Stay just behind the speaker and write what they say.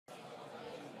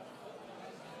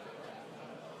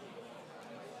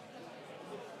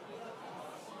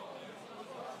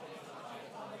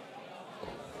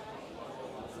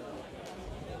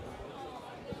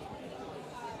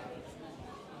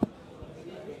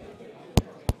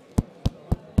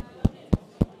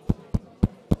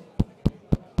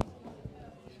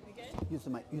Use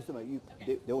the mic. Use the mic.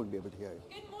 Okay. They won't be able to hear you.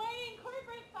 Good morning,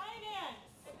 corporate finance.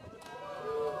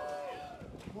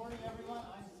 Good morning, everyone.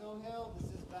 I'm Sohail. This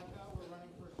is Becca. We're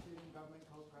running for student government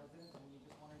co-president, and we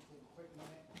just wanted to take a quick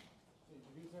minute to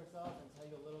introduce ourselves and tell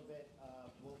you a little bit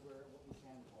what we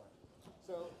stand for.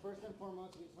 So first and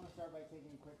foremost, we just want to start by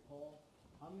taking a quick poll.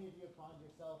 How many of you have found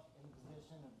yourself in the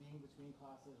position of being between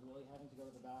classes, really having to go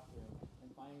to the bathroom,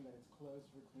 and finding that it's closed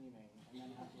for cleaning, and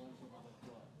then have to run to another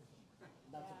floor?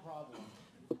 That's a problem.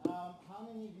 How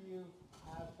many of you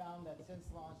have found that since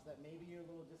launch that maybe you're a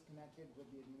little disconnected with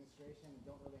the administration and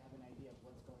don't really have an idea of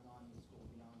what's going on in the school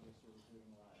beyond just your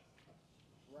recruiting lives?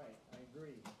 Right, I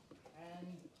agree. And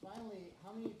finally,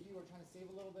 how many of you are trying to save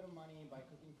a little bit of money by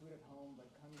cooking food at home, but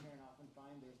come here and often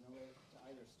find there's no way to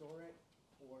either store it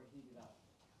or heat it up?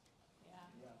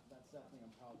 Yeah, that's definitely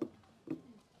a problem.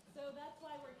 So that's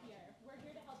why we're here. We're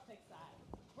here to help fix that.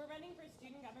 We're running for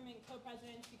student government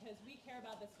co-presidents because we care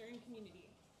about the student community.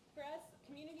 For us,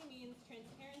 community means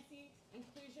transparency,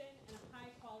 inclusion, and a high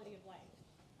quality of life.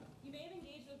 You may have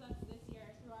engaged with us this year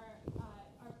through our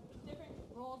different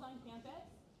roles on campus.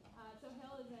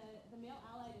 Sohail is the male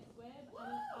ally to SWIB,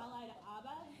 I'm an ally to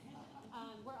ABBA.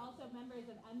 We're also members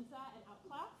of EMSA and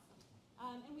UpClass.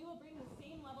 And we will bring the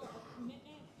same level of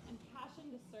commitment and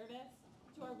passion to service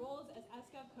to our roles as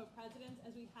SGov co-presidents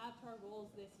as we have to our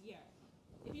roles this year.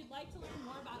 If you'd like to learn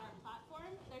more about our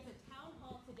platform, there's a town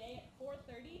hall today at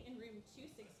 4:30 in room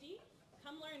 260.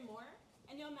 Come learn more.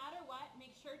 And no matter what,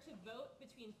 make sure to vote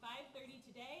between 5:30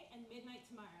 today and midnight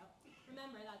tomorrow.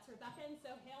 Remember, that's Rebecca and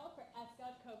Sohail for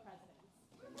SGov co-presidents.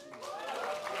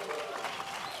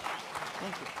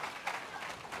 Thank you.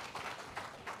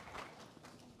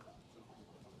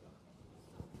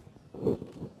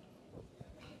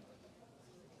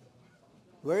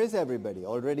 Where is everybody?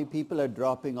 Already people are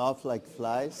dropping off like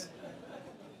flies.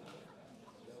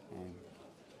 Let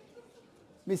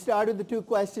me start with the two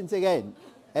questions again.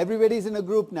 Everybody's in a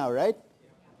group now, right?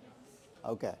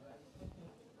 Okay.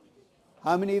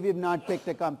 How many of you have not picked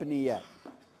a company yet?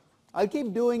 I'll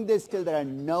keep doing this till there are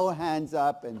no hands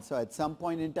up, and so at some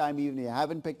point in time, even if you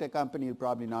haven't picked a company, you'll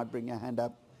probably not bring your hand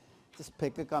up. Just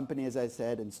pick a company, as I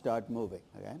said, and start moving,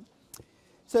 okay?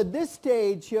 So at this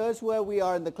stage, here's where we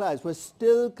are in the class. We're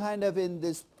still kind of in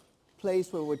this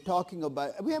place where we're talking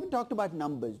about, we haven't talked about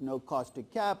numbers, no cost of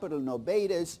capital, no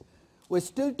betas. We're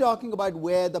still talking about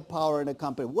where the power in a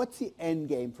company, what's the end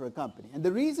game for a company. And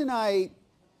the reason I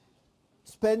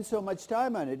spend so much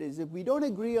time on it is if we don't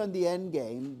agree on the end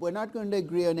game, we're not going to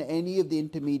agree on any of the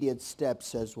intermediate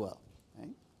steps as well.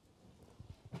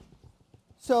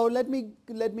 So let me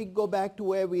go back to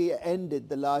where we ended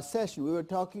the last session. We were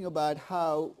talking about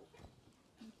how,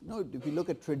 if you look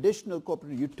at traditional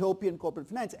corporate, utopian corporate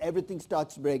finance, everything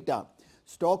starts to break down.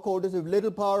 Stockholders have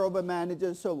little power over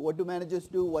managers, so what do managers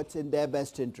do? What's in their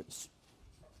best interest?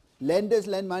 Lenders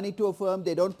lend money to a firm,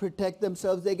 they don't protect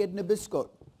themselves, they get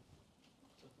Nabiscoed.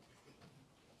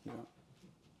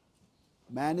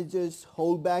 Managers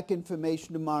hold back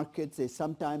information to markets, they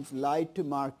sometimes lie to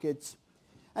markets.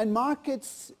 And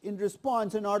markets, in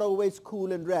response, are not always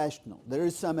cool and rational. There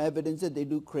is some evidence that they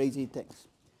do crazy things.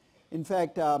 In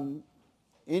fact,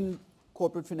 in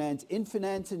corporate finance, in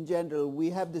finance in general, we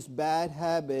have this bad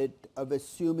habit of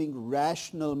assuming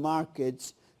rational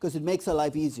markets because it makes our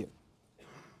life easier.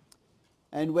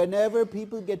 And whenever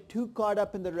people get too caught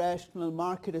up in the rational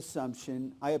market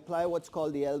assumption, I apply what's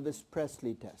called the Elvis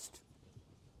Presley test.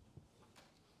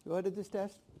 You heard of this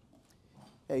test?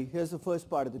 Hey, here's the first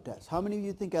part of the test. How many of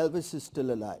you think Elvis is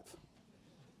still alive?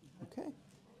 Okay.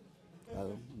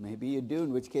 Well, maybe you do,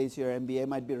 in which case your MBA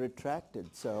might be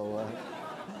retracted. So,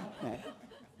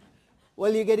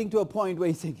 well, you're getting to a point where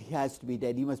you think he has to be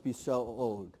dead. He must be so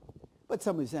old. But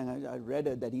somebody's saying, I read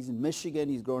it, that he's in Michigan,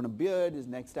 he's grown a beard, his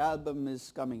next album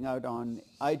is coming out on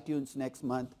iTunes next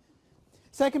month.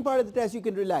 Second part of the test, you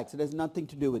can relax. It has nothing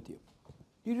to do with you.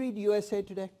 Do you read USA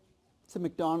Today? It's a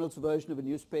McDonald's version of a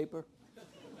newspaper.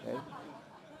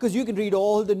 Because you can read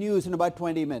all the news in about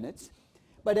 20 minutes.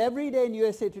 But every day in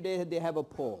USA Today, they have a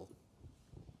poll.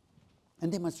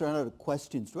 And they must run out of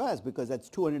questions to ask because that's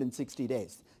 260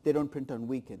 days. They don't print on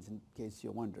weekends, in case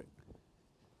you're wondering.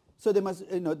 So they must,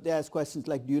 they ask questions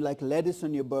like, do you like lettuce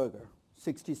on your burger?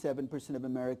 67% of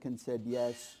Americans said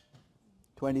yes.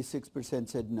 26%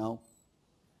 said no.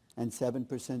 And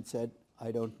 7% said,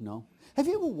 I don't know. Have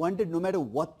you ever wondered, no matter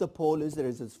what the poll is, there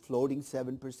is this floating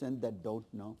 7% that don't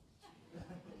know?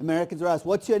 Americans are asked,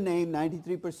 what's your name?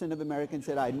 93% of Americans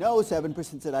said, I know.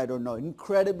 7% said, I don't know.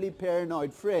 Incredibly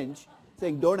paranoid fringe,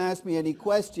 saying, don't ask me any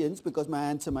questions because my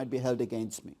answer might be held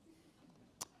against me.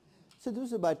 So this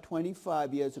was about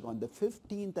 25 years ago, on the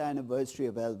 15th anniversary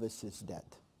of Elvis's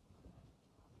death.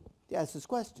 They asked this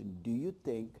question, do you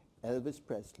think Elvis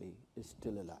Presley is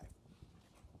still alive?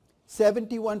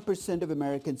 71% of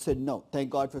Americans said no, thank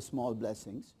God for small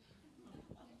blessings.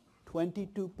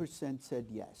 22% said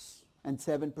yes. And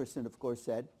 7% of course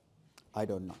said, I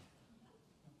don't know.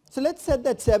 So let's set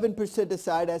that 7%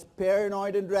 aside as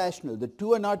paranoid and rational. The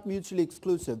two are not mutually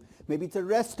exclusive. Maybe it's the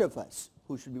rest of us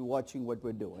who should be watching what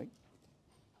we're doing.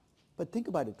 But think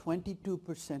about it,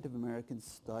 22% of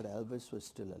Americans thought Elvis was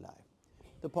still alive.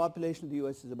 The population of the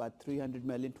US is about 300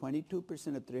 million.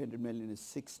 22% of 300 million is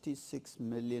 66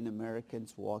 million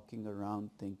Americans walking around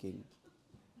thinking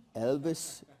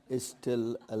Elvis is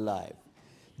still alive.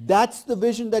 That's the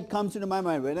vision that comes into my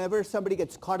mind. Whenever somebody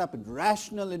gets caught up in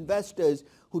rational investors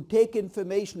who take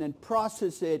information and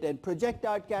process it and project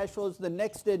out cash flows for the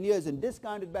next 10 years and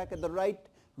discount it back at the right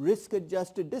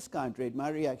risk-adjusted discount rate, my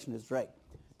reaction is right.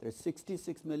 There are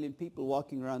 66 million people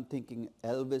walking around thinking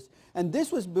Elvis. And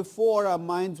this was before our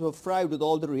minds were fried with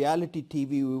all the reality TV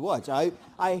we watch.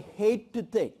 I hate to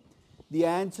think the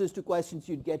answers to questions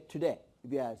you'd get today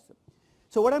if you ask them.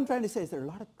 So what I'm trying to say is there are a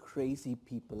lot of crazy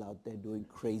people out there doing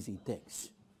crazy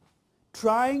things.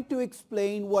 Trying to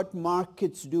explain what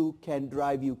markets do can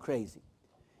drive you crazy.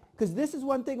 Because this is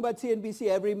one thing about CNBC.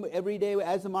 Every day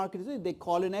as the market is in, they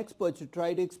call in experts to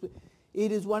try to explain.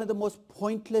 It is one of the most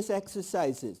pointless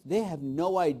exercises. They have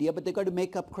no idea, but they've got to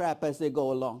make up crap as they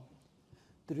go along.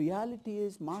 The reality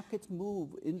is markets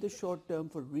move in the short term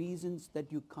for reasons that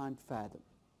you can't fathom.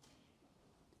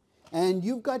 And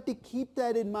you've got to keep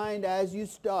that in mind as you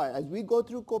start. As we go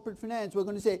through corporate finance, we're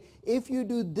going to say, if you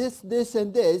do this, this,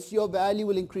 and this, your value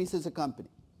will increase as a company.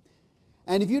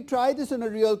 And if you try this in a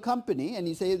real company and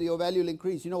you say your value will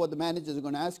increase, you know what the managers are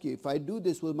going to ask you? If I do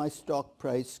this, will my stock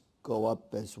price go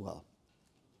up as well?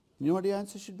 You know what the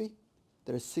answer should be?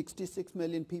 There are 66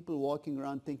 million people walking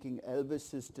around thinking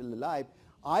Elvis is still alive.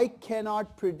 I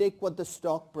cannot predict what the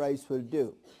stock price will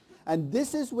do. And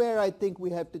this is where I think we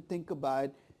have to think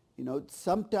about, you know,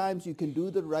 sometimes you can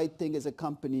do the right thing as a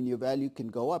company and your value can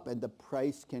go up and the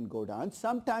price can go down.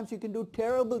 Sometimes you can do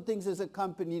terrible things as a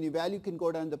company and your value can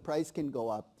go down, the price can go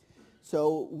up.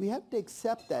 So we have to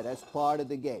accept that as part of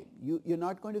the game. You're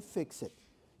not going to fix it.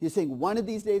 You're saying one of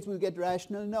these days we'll get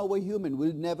rational? No, we're human.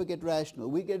 We'll never get rational.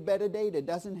 We get better data. It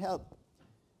doesn't help.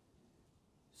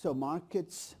 So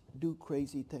markets do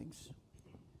crazy things.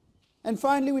 And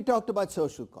finally, we talked about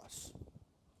social costs.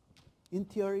 In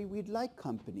theory, we'd like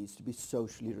companies to be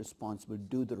socially responsible,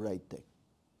 do the right thing.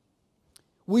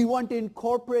 We want to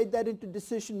incorporate that into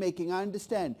decision making, I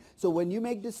understand. So when you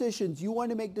make decisions, you want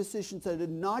to make decisions that are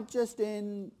not just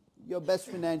in your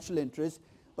best financial interest,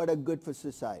 but are good for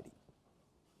society.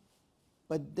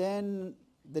 But then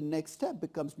the next step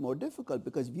becomes more difficult,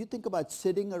 because if you think about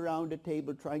sitting around a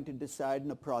table trying to decide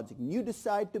on a project, and you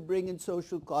decide to bring in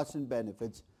social costs and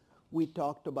benefits, we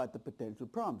talked about the potential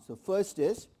problems. So first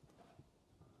is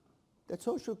that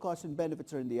social costs and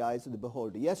benefits are in the eyes of the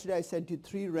beholder. Yesterday I sent you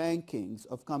 3 rankings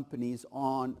of companies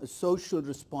on a social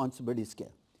responsibility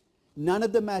scale. None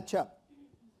of them match up.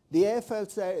 The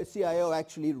AFL-CIO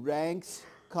actually ranks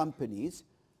companies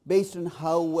based on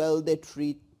how well they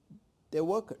treat their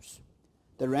workers.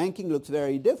 The ranking looks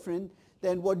very different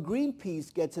than what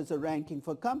Greenpeace gets as a ranking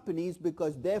for companies,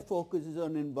 because their focus is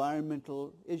on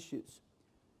environmental issues.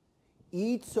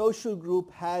 Each social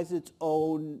group has its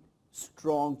own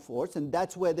strong force, and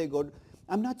that's where they go.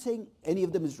 I'm not saying any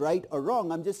of them is right or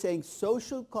wrong. I'm just saying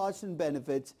social costs and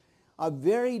benefits are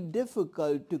very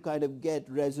difficult to kind of get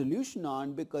resolution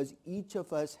on, because each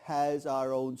of us has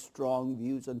our own strong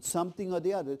views on something or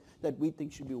the other that we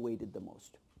think should be weighted the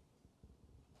most.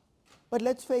 But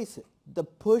let's face it, the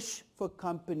push for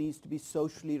companies to be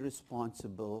socially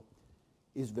responsible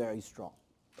is very strong.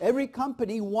 Every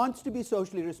company wants to be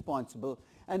socially responsible,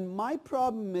 and my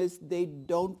problem is they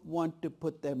don't want to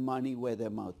put their money where their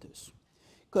mouth is.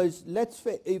 Because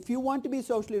if you want to be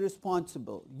socially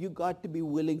responsible, you got to be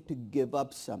willing to give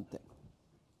up something.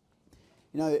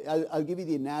 You know, I'll give you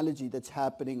the analogy that's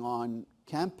happening on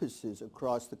campuses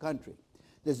across the country.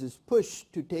 There's this push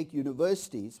to take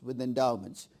universities with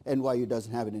endowments. NYU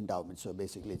doesn't have an endowment, so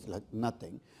basically it's like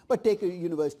nothing. But take a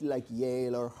university like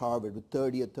Yale or Harvard with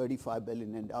 30 or 35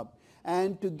 billion endowment,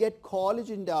 and to get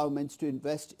college endowments to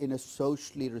invest in a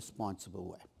socially responsible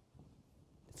way.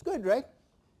 It's good, right?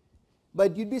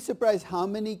 But you'd be surprised how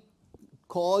many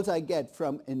calls I get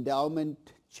from endowment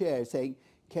chairs saying,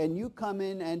 can you come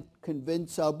in and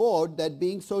convince our board that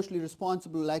being socially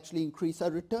responsible will actually increase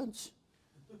our returns?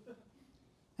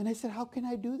 And I said, how can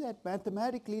I do that?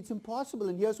 Mathematically, it's impossible,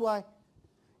 and here's why.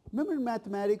 Remember in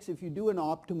mathematics, if you do an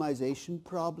optimization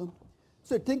problem,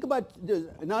 So think about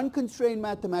an unconstrained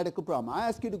mathematical problem. I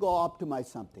ask you to go optimize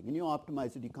something, and you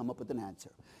optimize it, you come up with an answer.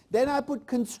 Then I put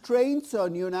constraints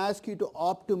on you and ask you to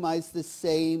optimize the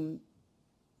same.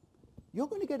 You're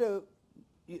going to get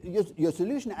your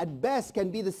solution at best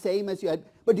can be the same as you had,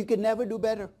 but you can never do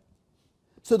better.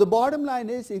 So the bottom line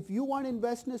is, if you want to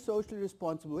invest in a socially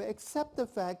responsible way, accept the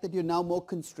fact that you're now more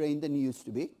constrained than you used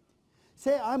to be.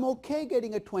 Say, I'm okay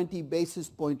getting a 20 basis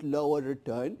point lower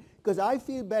return because I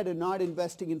feel better not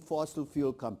investing in fossil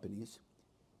fuel companies.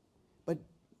 But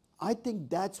I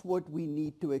think that's what we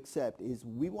need to accept, is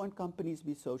we want companies to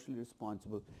be socially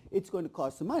responsible. It's going to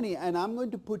cost some money, and I'm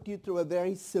going to put you through a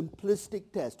very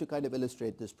simplistic test to kind of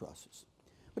illustrate this process.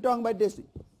 We're talking about Disney.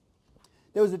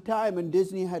 There was a time when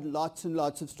Disney had lots and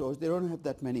lots of stores. They don't have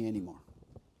that many anymore.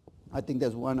 I think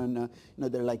there's one on,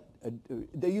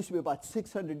 there used to be about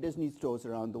 600 Disney stores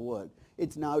around the world.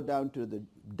 It's now down to the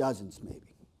dozens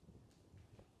maybe.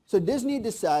 So Disney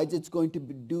decides it's going to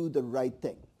do the right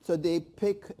thing. So they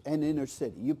pick an inner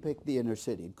city. You pick the inner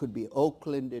city. It could be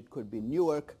Oakland, it could be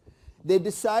Newark. They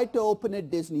decide to open a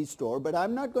Disney store, but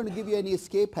I'm not going to give you any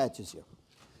escape hatches here.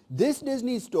 This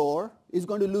Disney store is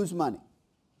going to lose money.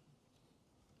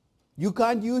 You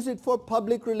can't use it for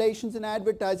public relations and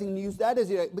advertising and use that as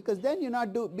your, because then you're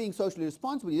not being socially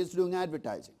responsible, you're just doing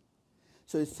advertising.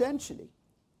 So essentially,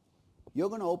 you're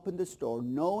going to open the store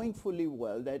knowing fully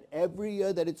well that every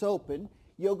year that it's open,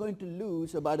 you're going to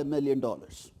lose about $1 million.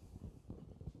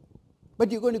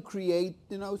 But you're going to create,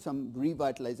 some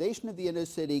revitalization of the inner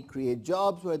city, create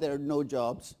jobs where there are no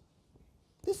jobs.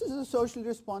 This is a socially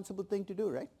responsible thing to do,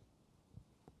 right?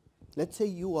 Let's say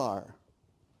you are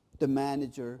the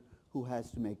manager who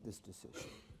has to make this decision.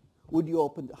 Would you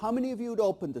open, how many of you would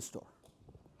open the store?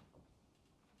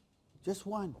 Just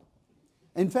one.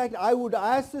 In fact, I would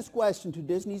ask this question to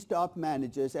Disney's top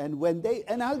managers, and when they,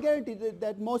 and I'll guarantee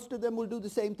that most of them will do the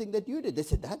same thing that you did. They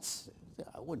said,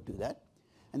 I wouldn't do that.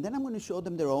 And then I'm going to show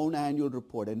them their own annual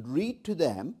report and read to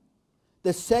them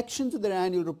the sections of their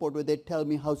annual report where they tell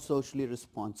me how socially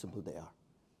responsible they are.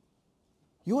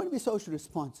 You want to be socially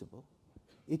responsible,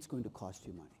 it's going to cost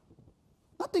you money.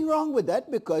 Nothing wrong with that,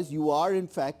 because you are in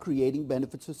fact creating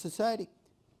benefits for society.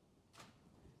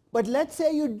 But let's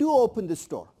say you do open the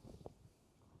store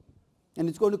and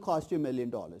it's going to cost you $1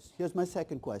 million. Here's my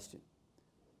second question.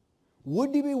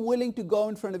 Would you be willing to go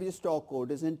in front of your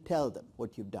stockholders and tell them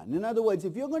what you've done? In other words,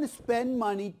 if you're going to spend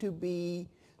money to be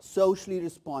socially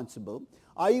responsible,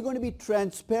 are you going to be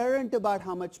transparent about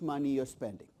how much money you're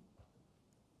spending?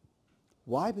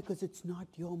 Why? Because it's not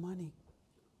your money.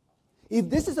 If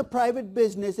this is a private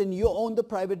business and you own the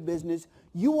private business,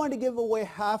 you want to give away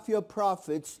half your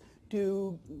profits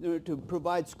to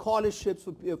provide scholarships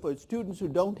for students who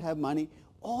don't have money,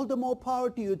 all the more power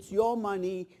to you. It's your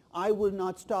money. I will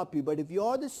not stop you. But if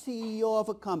you're the CEO of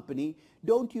a company,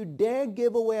 don't you dare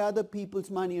give away other people's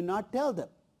money and not tell them,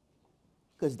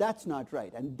 because that's not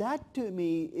right. And that, to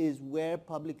me, is where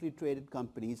publicly traded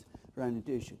companies run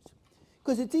into issues.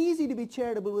 Because it's easy to be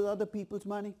charitable with other people's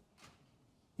money.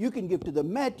 You can give to the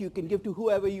Met, you can give to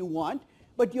whoever you want,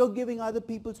 but you're giving other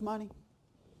people's money.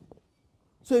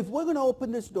 So if we're going to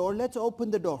open this door, let's open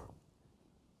the door.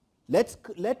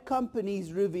 Let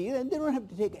companies reveal, and they don't have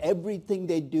to take everything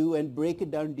they do and break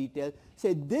it down in detail.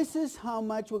 Say, this is how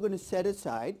much we're going to set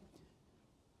aside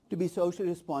to be socially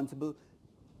responsible.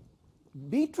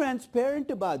 Be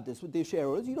transparent about this with your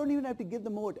shareholders. You don't even have to give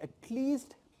them more. At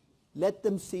least let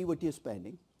them see what you're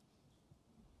spending.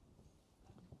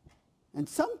 And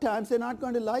sometimes they're not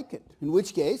going to like it, in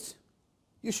which case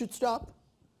you should stop.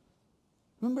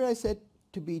 Remember I said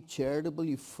to be charitable,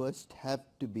 you first have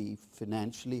to be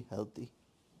financially healthy.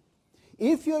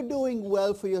 If you're doing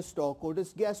well for your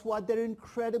stockholders, guess what? They're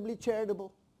incredibly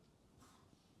charitable.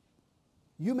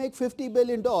 You make $50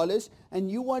 billion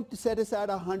and you want to set aside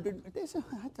 100, they say,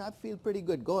 I feel pretty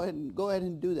good. Go ahead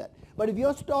and do that. But if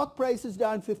your stock price is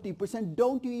down 50%,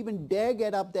 don't you even dare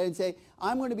get up there and say,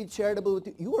 I'm going to be charitable with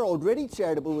you. You are already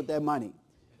charitable with their money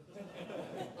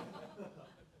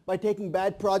by taking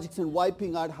bad projects and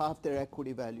wiping out half their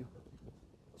equity value.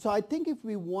 So I think if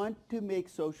we want to make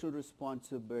social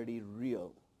responsibility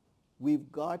real,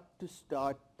 we've got to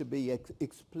start to be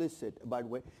explicit about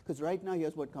where, because right now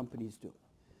here's what companies do.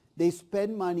 They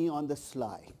spend money on the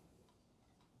sly.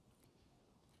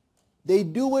 They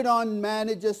do it on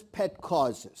managers' pet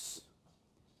causes.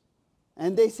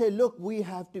 And they say, look, we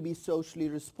have to be socially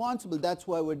responsible. That's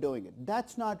why we're doing it.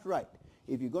 That's not right.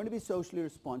 If you're going to be socially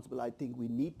responsible, I think we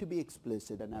need to be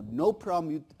explicit. And I have no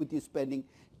problem with you spending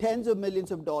tens of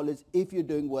millions of dollars if you're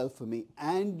doing well for me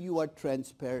and you are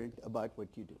transparent about what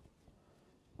you do.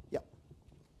 Yeah.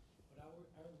 But are we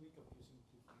confusing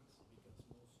two things? Because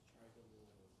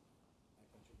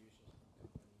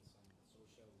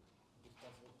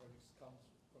possible projects comes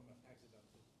from a tax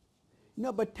deduction.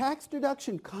 No, but tax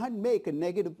deduction can't make a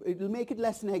negative, it'll make it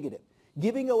less negative.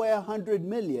 Giving away 100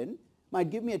 million might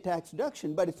give me a tax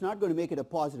deduction, but it's not going to make it a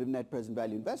positive net present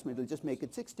value investment. It'll just make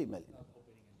it 60 million. Not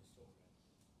opening a new store,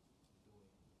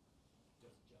 right?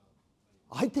 Doing just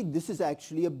job. I think this is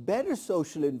actually a better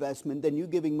social investment than you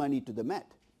giving money to the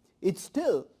Met. It's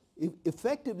still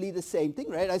effectively the same thing,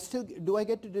 right? Do I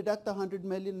get to deduct the 100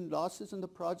 million losses in the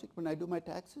project when I do my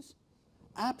taxes?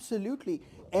 Absolutely.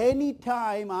 Any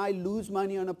time I lose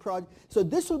money on a project. So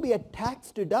this will be a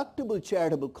tax deductible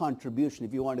charitable contribution,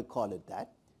 if you want to call it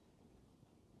that.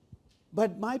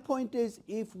 But my point is,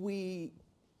 if you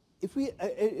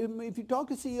talk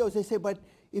to CEOs, they say, but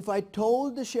if I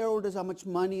told the shareholders how much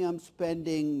money I'm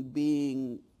spending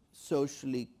being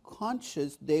socially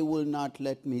conscious, they will not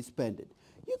let me spend it.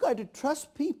 You got to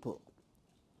trust people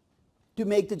to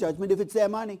make the judgment if it's their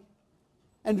money.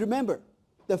 And remember,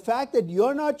 the fact that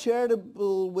you're not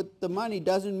charitable with the money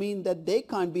doesn't mean that they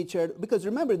can't be charitable. Because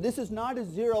remember, this is not a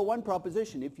 0-1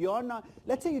 proposition. If you're not,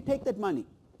 let's say you take that money,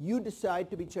 you decide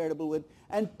to be charitable with,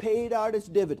 and pay it out as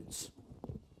dividends.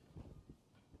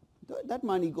 That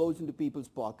money goes into people's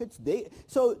pockets.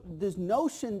 So this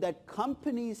notion that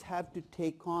companies have to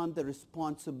take on the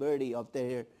responsibility of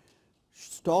their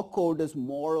stockholders'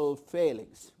 moral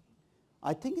failings,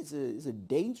 I think is a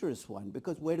dangerous one,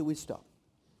 because where do we stop?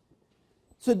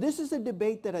 So this is a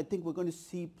debate that I think we're going to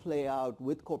see play out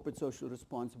with corporate social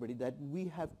responsibility that we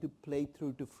have to play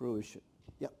through to fruition.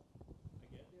 Yeah.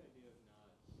 I get the idea of not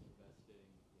investing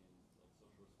in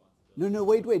social responsibility. No,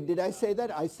 wait. Did I say that?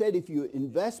 I said if you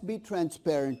invest, be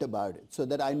transparent about it so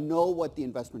that I know what the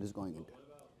investment is going into. What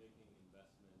about making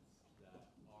investments that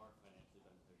are financially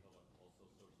beneficial but also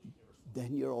socially irresponsible?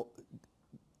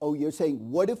 Then you're saying,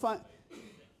 what if I... That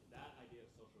idea of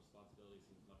social responsibility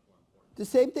seems much more important. The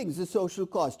same thing is a social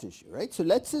cost issue, right? So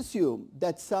let's assume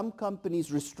that some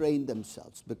companies restrain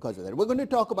themselves because of that. We're going to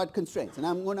talk about constraints, and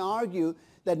I'm going to argue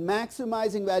that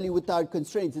maximizing value without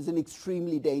constraints is an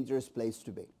extremely dangerous place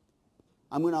to be.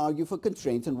 I'm going to argue for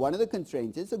constraints, and one of the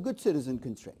constraints is a good citizen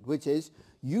constraint, which is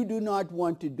you do not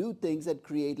want to do things that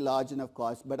create large enough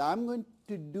costs, but I'm going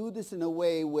to do this in a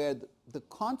way where the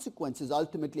consequences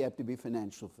ultimately have to be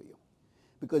financial for you.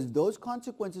 Because those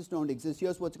consequences don't exist,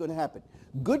 here's what's going to happen.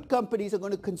 Good companies are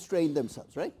going to constrain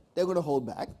themselves, right? They're going to hold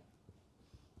back.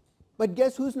 But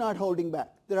guess who's not holding back?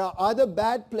 There are other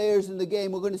bad players in the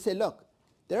game who are going to say, look,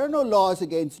 there are no laws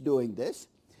against doing this.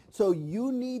 So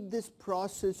you need this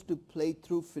process to play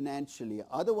through financially.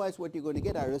 Otherwise, what you're going to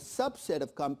get are a subset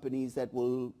of companies that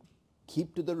will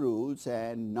keep to the rules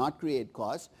and not create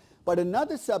costs. But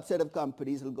another subset of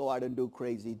companies will go out and do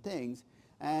crazy things.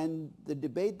 And the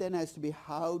debate then has to be,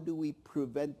 how do we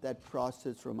prevent that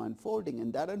process from unfolding?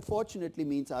 And that unfortunately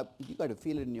means you've got to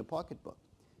feel it in your pocketbook.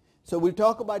 So we'll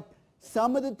talk about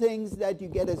some of the things that you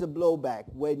get as a blowback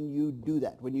when you do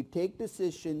that, when you take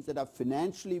decisions that are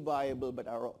financially viable but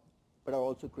are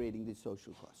also creating these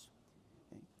social costs.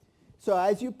 Okay? So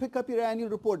as you pick up your annual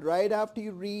report, right after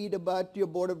you read about your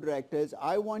board of directors,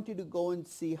 I want you to go and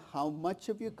see how much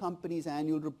of your company's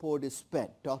annual report is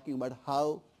spent talking about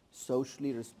how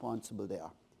socially responsible they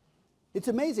are. It's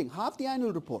amazing. Half the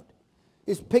annual report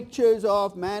is pictures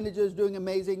of managers doing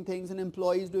amazing things and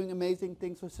employees doing amazing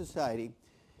things for society.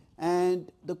 And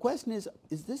the question is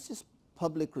this just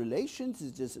public relations?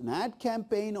 Is this an ad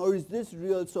campaign? Or is this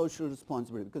real social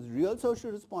responsibility? Because real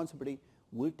social responsibility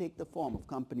will take the form of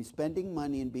companies spending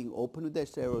money and being open with their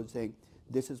shareholders saying,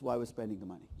 this is why we're spending the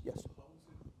money. Yes? How is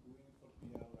it doing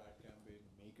for PR ad campaign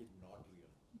make it not real?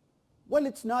 Well,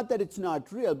 it's not that it's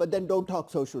not real, but then don't talk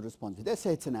social responsibility. They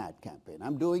say it's an ad campaign.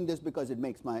 I'm doing this because it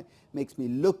makes me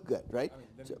look good, right? I mean,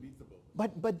 then it beats the purpose.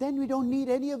 But then we don't need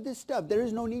any of this stuff. There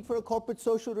is no need for a corporate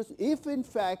social if in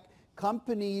fact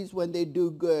companies, when they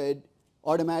do good,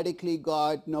 automatically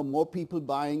got more people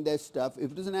buying their stuff.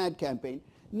 If it was an ad campaign,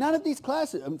 none of these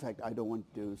classes, in fact, I don't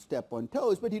want to step on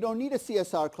toes, but you don't need a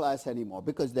CSR class anymore,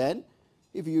 because then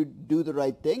if you do the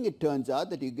right thing, it turns out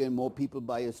that you get more people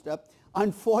buy your stuff.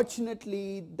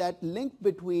 Unfortunately, that link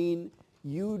between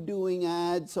you doing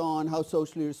ads on how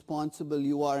socially responsible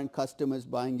you are and customers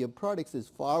buying your products is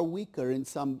far weaker in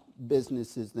some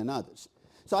businesses than others.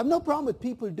 So I have no problem with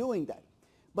people doing that.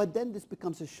 But then this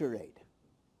becomes a charade.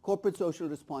 Corporate social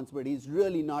responsibility is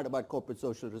really not about corporate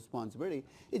social responsibility.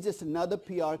 It's just another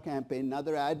PR campaign,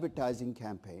 another advertising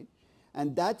campaign.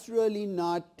 And that's really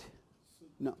not,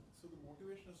 no. So the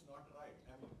motivation is not right.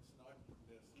 I mean, it's not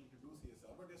necessary to do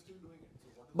CSR, but they're still doing it. So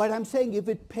what is But I'm saying if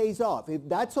it pays off, if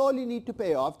that's all you need to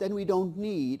pay off, then we don't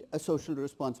need a social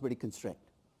responsibility constraint.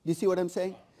 Do you see what I'm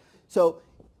saying? So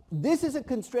this is a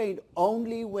constraint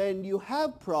only when you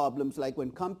have problems, like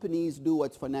when companies do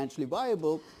what's financially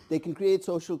viable, they can create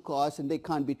social costs and they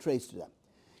can't be traced to them.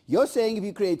 You're saying if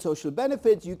you create social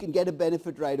benefits, you can get a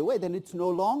benefit right away. Then it's no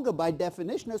longer, by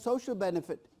definition, a social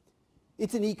benefit.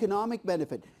 It's an economic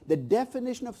benefit. The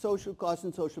definition of social costs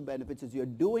and social benefits is you're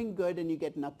doing good and you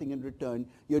get nothing in return.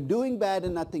 You're doing bad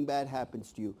and nothing bad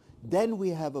happens to you. Then we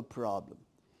have a problem.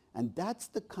 And that's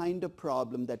the kind of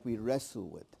problem that we wrestle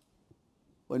with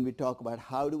when we talk about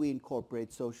how do we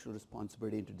incorporate social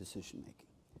responsibility into decision making.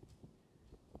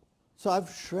 So I've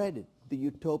shredded the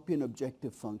utopian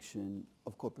objective function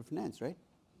of corporate finance, right?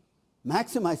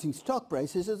 Maximizing stock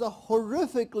prices is a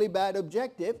horrifically bad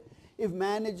objective if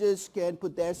managers can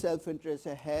put their self-interest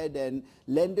ahead and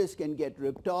lenders can get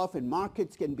ripped off and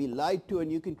markets can be lied to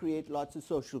and you can create lots of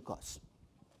social costs.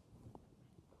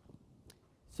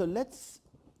 So let's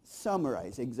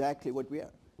summarize exactly what we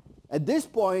are. At this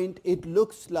point, it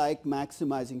looks like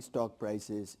maximizing stock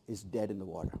prices is dead in the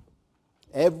water.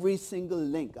 Every single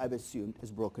link, I've assumed,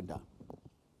 is broken down.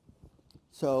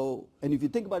 So, and if you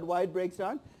think about why it breaks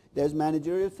down, there's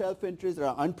managerial self-interest, there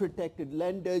are unprotected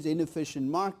lenders, inefficient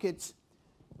markets.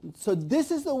 So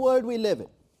this is the world we live in.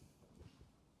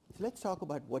 So let's talk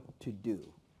about what to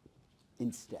do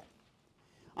instead.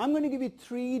 I'm going to give you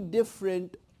 3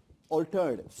 different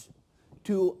alternatives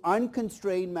to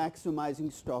unconstrained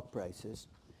maximizing stock prices.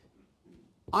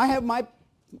 I have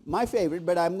my favorite,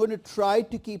 but I'm going to try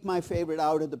to keep my favorite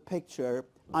out of the picture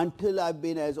until I've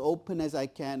been as open as I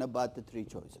can about the 3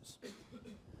 choices.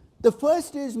 The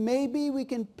first is maybe we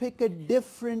can pick a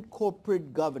different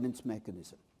corporate governance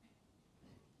mechanism.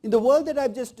 In the world that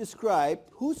I've just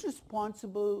described, who's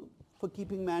responsible for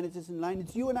keeping managers in line?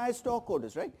 It's you and I as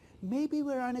stockholders, right? Maybe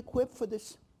we're unequipped for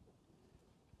this.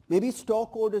 Maybe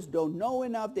stockholders don't know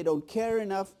enough, they don't care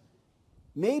enough.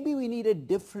 Maybe we need a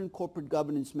different corporate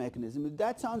governance mechanism. If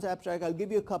that sounds abstract, I'll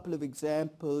give you a couple of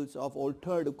examples of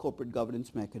alternative corporate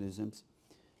governance mechanisms,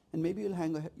 and maybe you'll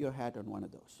hang your hat on one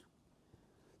of those.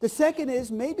 The second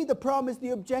is maybe the problem is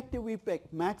the objective we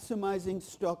picked, maximizing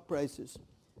stock prices.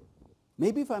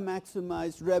 Maybe if I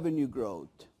maximize revenue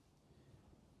growth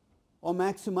or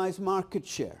maximize market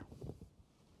share,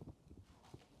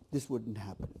 this wouldn't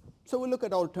happen. So we'll look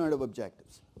at alternative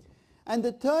objectives. And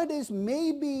the third is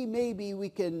maybe we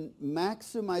can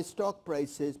maximize stock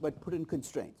prices but put in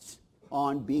constraints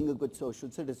on being a good social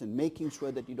citizen, making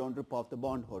sure that you don't rip off the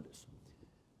bondholders.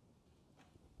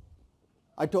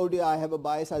 I told you I have a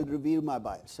bias. I'll reveal my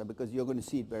bias because you're going to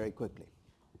see it very quickly.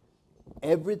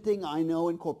 Everything I know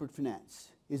in corporate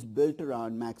finance is built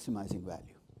around maximizing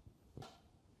value.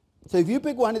 So if you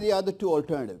pick one of the other 2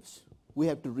 alternatives, we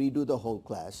have to redo the whole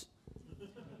class,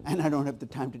 and I don't have the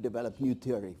time to develop new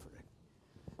theory for it.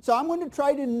 So I'm going to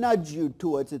try to nudge you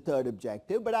towards a third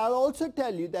objective, but I'll also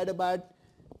tell you that about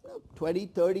 20,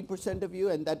 30% of you,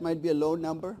 and that might be a low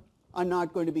number, are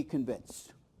not going to be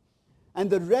convinced. And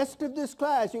the rest of this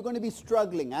class, you're going to be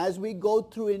struggling as we go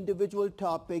through individual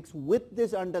topics with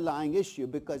this underlying issue,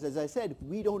 because as I said, if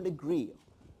we don't agree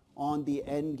on the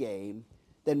end game,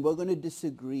 then we're going to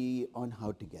disagree on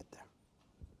how to get there.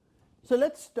 So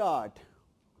let's start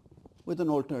with an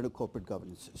alternative corporate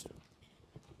governance system.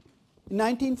 In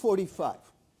 1945,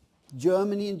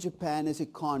 Germany and Japan as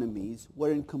economies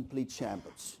were in complete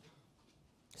shambles.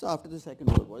 So after the Second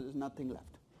World War, there's nothing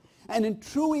left. And in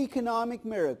true economic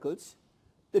miracles,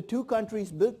 the 2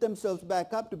 countries built themselves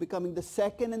back up to becoming the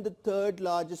 2nd and the 3rd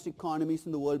largest economies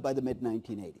in the world by the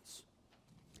mid-1980s.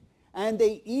 And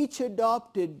they each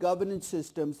adopted governance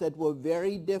systems that were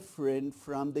very different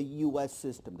from the US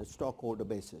system, the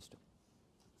stockholder-based system.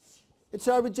 It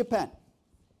started with Japan.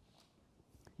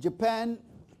 Japan,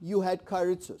 you had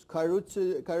kairutsus.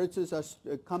 Kairutsus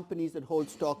are companies that hold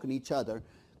stock in each other,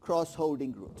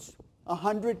 cross-holding groups.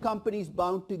 100 companies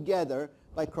bound together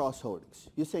by cross-holdings.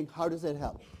 You're saying, how does that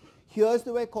help? Here's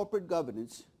the way corporate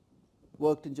governance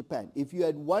worked in Japan. If you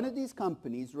had one of these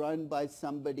companies run by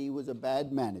somebody who was a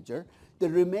bad manager, the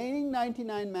remaining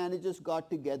 99 managers got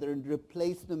together and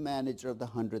replaced the manager of the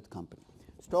 100th company.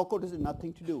 Stockholders had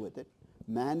nothing to do with it.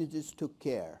 Managers took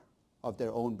care of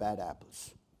their own bad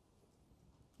apples.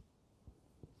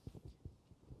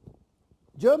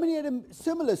 Germany had a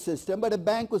similar system, but a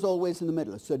bank was always in the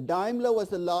middle. So Deutsche was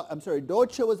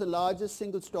the largest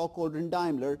single stockholder in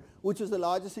Daimler, which was the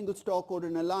largest single stockholder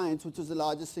in Allianz, which was the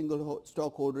largest single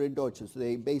stockholder in Deutsche. So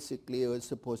they basically were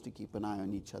supposed to keep an eye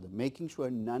on each other, making sure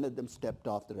none of them stepped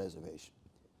off the reservation.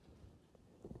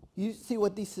 You see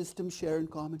what these systems share in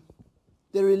common?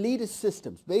 They're elitist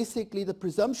systems. Basically, the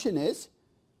presumption is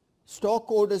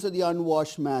Stockholders are the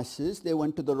unwashed masses. They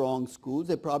went to the wrong schools.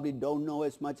 They probably don't know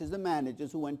as much as the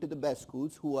managers who went to the best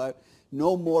schools, who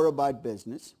know more about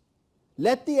business.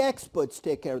 Let the experts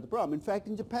take care of the problem. In fact,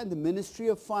 in Japan, the Ministry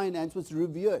of Finance was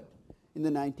revered in the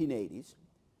 1980s.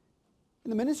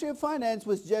 And the Ministry of Finance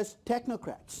was just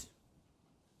technocrats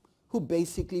who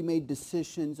basically made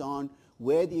decisions on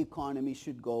where the economy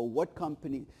should go, what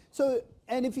company. So,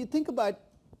 and if you think about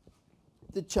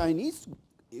the Chinese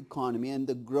economy and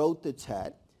the growth it's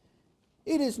had,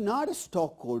 it is not a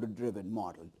stockholder-driven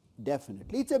model,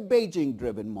 definitely. It's a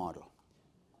Beijing-driven model.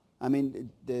 I mean,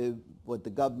 what the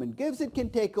government gives, it can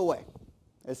take away,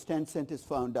 as Tencent has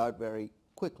found out very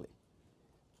quickly.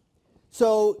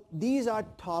 So these are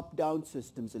top-down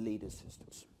systems, elitist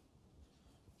systems.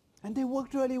 And they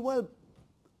worked really well.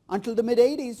 Until the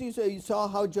mid-80s, you saw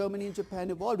how Germany and Japan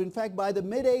evolved. In fact, by the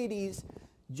mid-80s,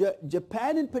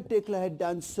 Japan in particular had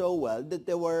done so well that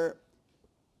there were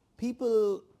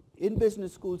people in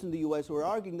business schools in the US who were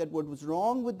arguing that what was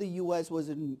wrong with the US was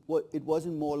it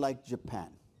wasn't more like Japan.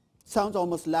 Sounds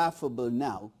almost laughable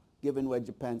now, given where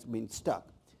Japan's been stuck.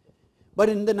 But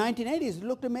in the 1980s, it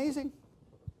looked amazing.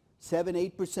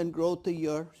 7-8% growth a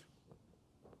year.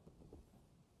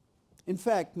 In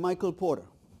fact, Michael Porter,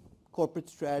 corporate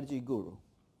strategy guru,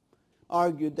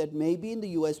 argued that maybe in the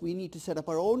US we need to set up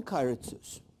our own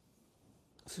kairitsus.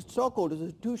 So stockholders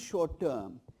were too short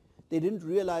term. They didn't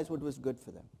realize what was good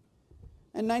for them.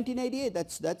 In 1988,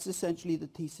 that's essentially the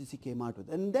thesis he came out with.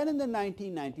 And then in the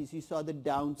 1990s, you saw the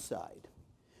downside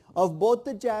of both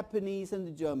the Japanese and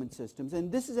the German systems. And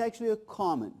this is actually a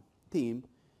common theme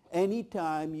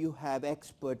anytime you have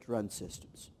expert-run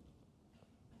systems.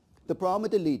 The problem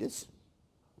with elitists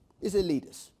is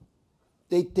elitists.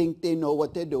 They think they know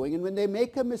what they're doing, and when they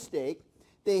make a mistake,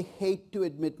 they hate to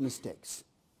admit mistakes.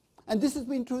 And this has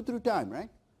been true through time, right?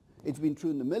 It's been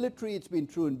true in the military, it's been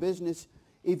true in business.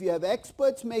 If you have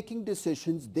experts making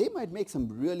decisions, they might make some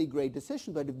really great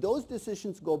decisions, but if those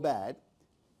decisions go bad,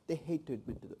 they hate to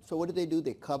admit to them. So what do?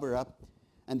 They cover up,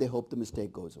 and they hope the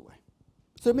mistake goes away.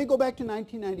 So let me go back to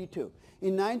 1992.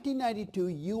 In 1992,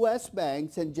 US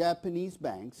banks and Japanese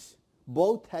banks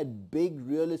both had big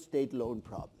real estate loan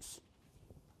problems.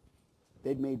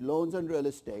 They'd made loans on real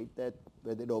estate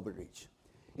where they'd overreach.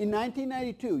 In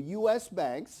 1992, US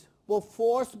banks were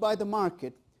forced by the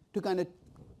market to kind of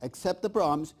accept the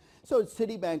problems. So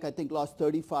Citibank, I think, lost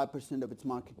 35% of its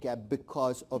market cap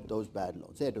because of those bad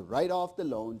loans. They had to write off the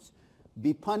loans,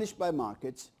 be punished by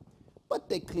markets, but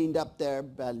they cleaned up their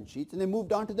balance sheets and they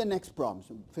moved on to the next problem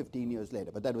 15 years later,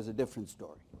 but that was a different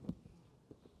story.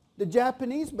 The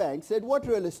Japanese bank said, what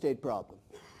real estate problem?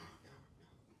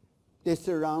 They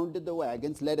surrounded the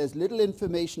wagons, let as little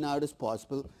information out as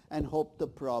possible, and hoped the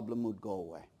problem would go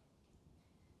away.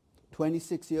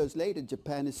 26 years later,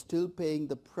 Japan is still paying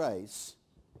the price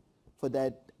for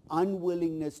that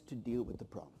unwillingness to deal with the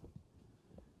problem.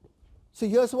 So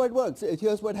here's what works.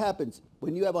 Here's what happens.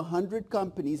 When you have 100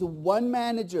 companies, one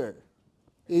manager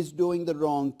is doing the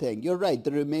wrong thing. You're right,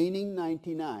 the remaining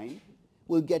 99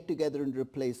 will get together and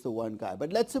replace the one guy.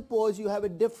 But let's suppose you have a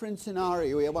different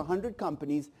scenario. You have 100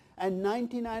 companies and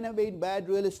 99 have made bad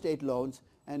real estate loans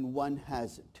and one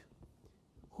hasn't.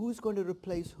 Who's going to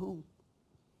replace whom?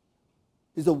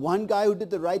 Is the one guy who did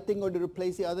the right thing going to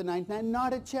replace the other 99?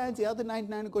 Not a chance. The other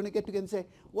 99 are going to get together and say,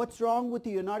 what's wrong with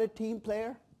you? You're not a team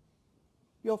player?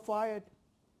 You're fired.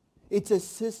 It's a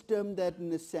system that,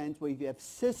 in a sense, where if you have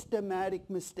systematic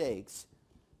mistakes,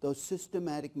 those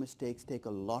systematic mistakes take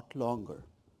a lot longer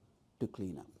to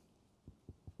clean up.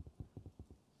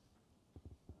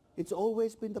 It's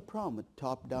always been the problem with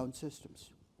top-down systems.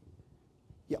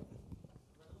 Yeah.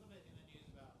 Read a little bit in the news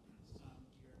about some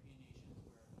European nations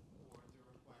where boards are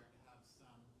required to have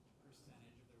some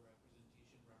percentage of their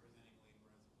representation representing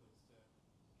labor as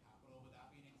opposed to capital. Would that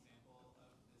be an example of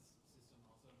this system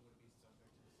also? Would it be subject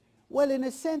to the same? Well, in a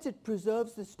sense, it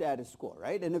preserves the status quo,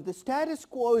 right? And if the status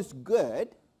quo is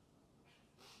good,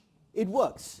 it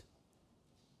works.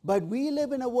 But we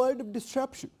live in a world of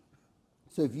disruption.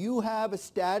 So if you have a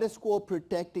status quo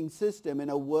protecting system in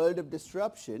a world of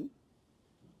disruption,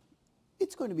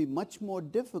 it's going to be much more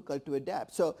difficult to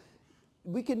adapt. So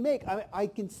we can make, I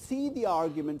can see the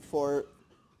argument for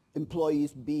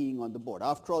employees being on the board.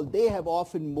 After all, they have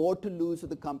often more to lose if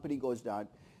the company goes down.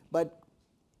 But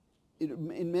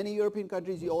in many European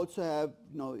countries, you also have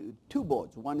two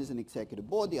boards. One is an executive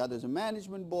board, the other is a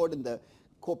management board, and the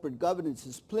corporate governance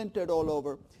is splintered all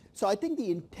over. So I think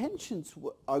the intentions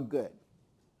are good.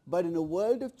 But in a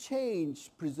world of change,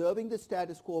 preserving the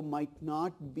status quo might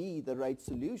not be the right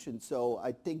solution. So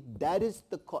I think that is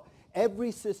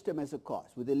every system has a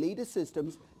cost. With elitist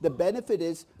systems, the benefit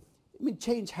is I mean,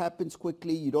 change happens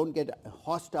quickly. You don't get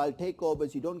hostile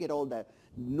takeovers. You don't get all that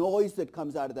noise that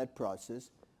comes out of that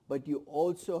process. But you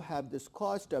also have this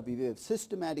cost of, you have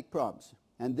systematic problems.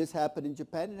 And this happened in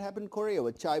Japan. It happened in Korea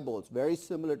with chai bowls, very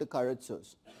similar to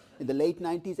Karatsus. In the late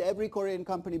 90s, every Korean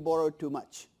company borrowed too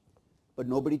much. But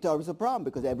nobody thought it was a problem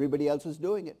because everybody else was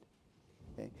doing it.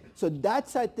 Okay? So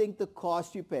that's, I think, the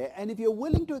cost you pay. And if you're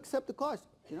willing to accept the cost,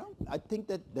 you know, I think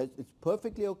that it's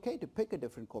perfectly okay to pick a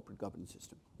different corporate governance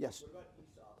system. Yes? What about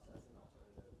ESOPs as an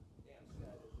alternative?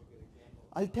 Amstrad is a good example.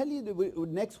 I'll tell you,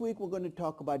 next week we're going to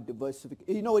talk about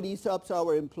diversification. You know what ESOPs are?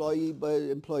 Where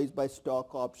employees buy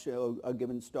stock option, are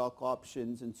given stock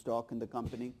options and stock in the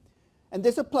company. And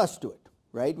there's a plus to it,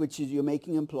 right? Which is you're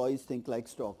making employees think like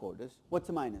stockholders. What's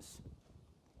the minus?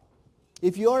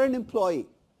 If you're an employee,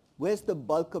 where's the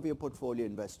bulk of your portfolio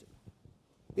invested?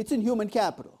 It's in human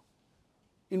capital.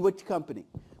 In which company?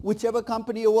 Whichever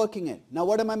company you're working in. Now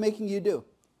what am I making you do?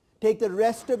 Take the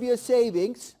rest of your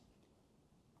savings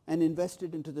and invest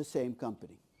it into the same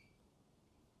company.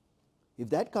 If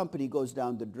that company goes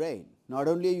down the drain, not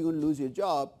only are you going to lose your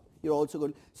job, you're also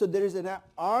going to... So there is an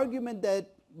argument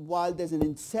that while there's an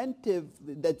incentive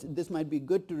that this might be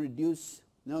good to reduce,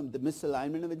 you know, the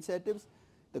misalignment of incentives,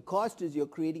 the cost is you're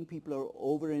creating people who are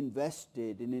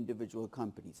over-invested in individual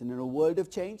companies. And in a world of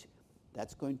change,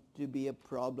 that's going to be a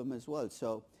problem as well.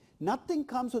 So nothing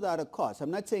comes without a cost. I'm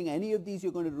not saying any of these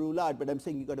you're going to rule out, but I'm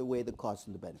saying you've got to weigh the costs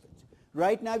and the benefits.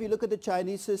 Right now, if you look at the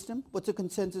Chinese system, what's the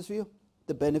consensus view?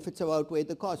 The benefits have outweighed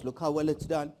the cost. Look how well it's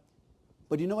done.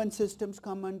 But you know when systems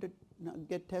come under,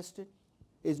 get tested?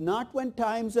 It's not when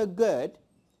times are good,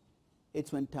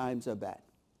 it's when times are bad.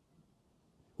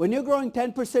 When you're growing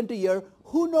 10% a year,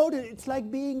 who noticed? It's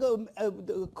like being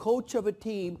a coach of a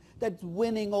team that's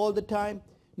winning all the time.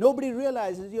 Nobody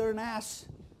realizes you're an ass.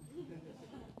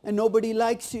 And nobody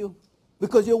likes you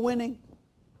because you're winning.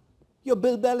 You're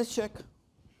Bill Belichick.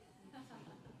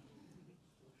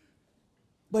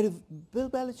 But if Bill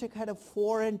Belichick had a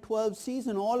 4-12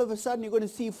 season, all of a sudden you're going to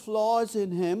see flaws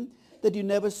in him that you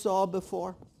never saw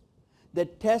before. The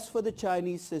test for the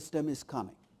Chinese system is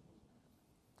coming.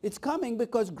 It's coming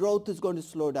because growth is going to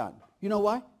slow down. You know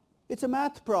why? It's a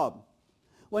math problem.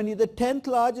 When you're the 10th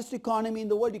largest economy in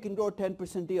the world, you can grow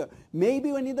 10% a year.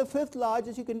 Maybe when you're the 5th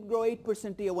largest, you can grow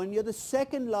 8% a year. When you're the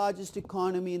 2nd largest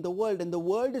economy in the world, and the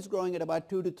world is growing at about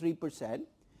 2 to 3%,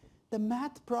 the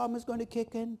math problem is going to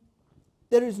kick in.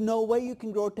 There is no way you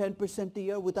can grow 10% a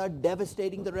year without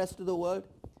devastating the rest of the world.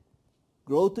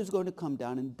 Growth is going to come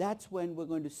down, and that's when we're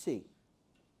going to see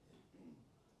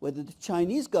whether the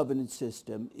Chinese governance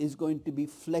system is going to be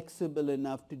flexible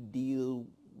enough to deal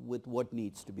with what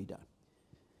needs to be done.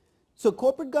 So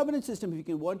corporate governance system, if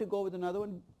you want to go with another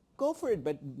one, go for it,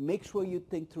 but make sure you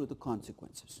think through the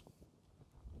consequences.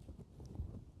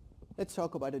 Let's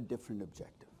talk about a different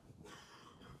objective.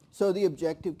 So the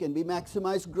objective can be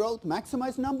maximize growth,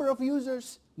 maximize number of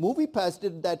users. MoviePass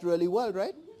did that really well,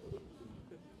 right?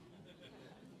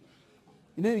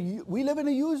 You know, we live in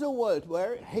a user world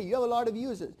where, hey, you have a lot of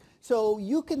users. So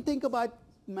you can think about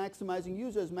maximizing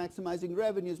users, maximizing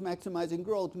revenues, maximizing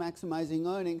growth, maximizing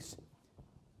earnings.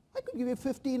 I could give you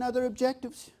 15 other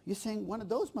objectives. You're saying one of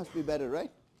those must be better,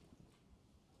 right?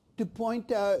 To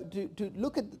point out, to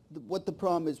look at what the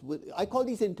problem is with, I call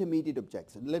these intermediate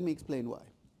objectives, and let me explain why.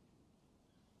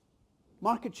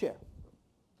 Market share.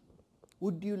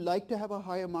 Would you like to have a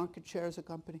higher market share as a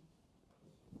company?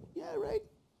 Yeah, right.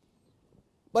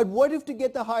 But what if to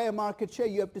get the higher market share,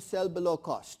 you have to sell below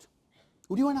cost?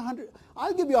 Would you want 100?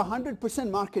 I'll give you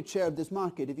 100% market share of this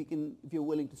market if you're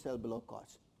willing to sell below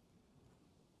cost.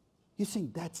 You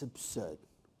think that's absurd.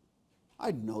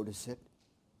 I'd notice it.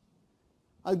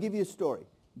 I'll give you a story.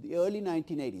 The early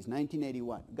 1980s,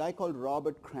 1981, a guy called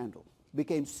Robert Crandall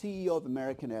became CEO of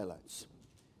American Airlines.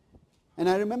 And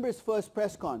I remember his first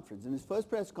press conference. In his first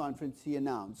press conference, he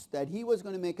announced that he was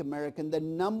going to make American the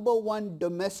 #1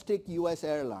 domestic U.S.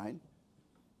 airline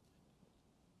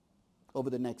over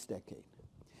the next decade.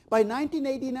 By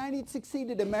 1989, it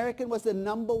succeeded. American was the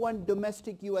 #1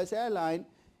 domestic U.S. airline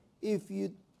if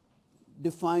you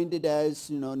defined it as,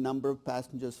 you know, number of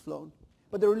passengers flown.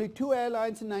 But there were only 2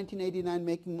 airlines in 1989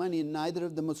 making money, and neither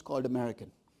of them was called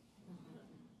American.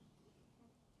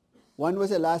 One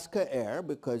was Alaska Air,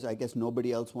 because I guess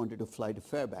nobody else wanted to fly to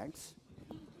Fairbanks.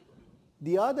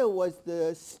 The other was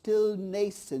the still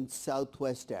nascent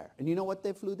Southwest Air. And you know what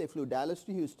they flew? They flew Dallas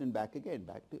to Houston, back again,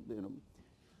 back to, you know.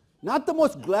 Not the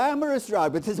most glamorous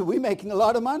route, but they said, we're making a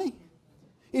lot of money.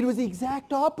 It was the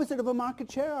exact opposite of a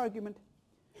market share argument.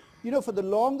 You know, for the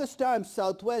longest time,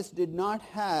 Southwest did not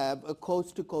have a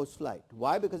coast-to-coast flight.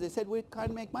 Why? Because they said, we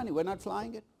can't make money. We're not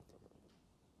flying it.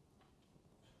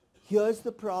 Here's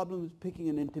the problem with picking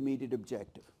an intermediate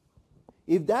objective.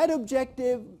 If that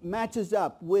objective matches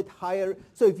up with higher,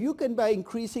 so if you can by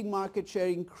increasing market share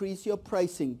increase your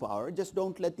pricing power, just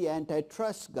don't let the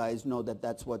antitrust guys know that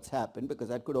that's what's happened, because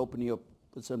that could open you up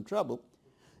for some trouble.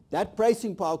 That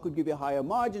pricing power could give you higher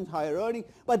margins, higher earnings,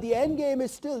 but the end game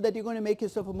is still that you're going to make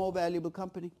yourself a more valuable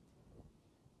company.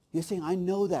 You're saying, I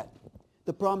know that.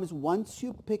 The problem is once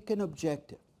you pick an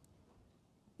objective,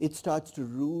 it starts to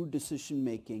rule decision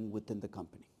making within the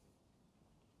company.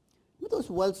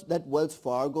 Remember that Wells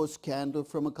Fargo scandal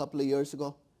from a couple of years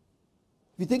ago?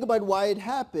 If you think about why it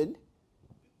happened,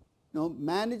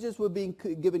 managers were being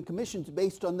given commissions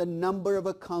based on the number of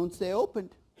accounts they opened.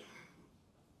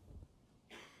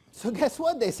 So guess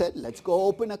what? They said, let's go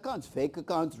open accounts, fake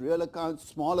accounts, real accounts,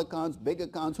 small accounts, big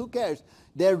accounts, who cares?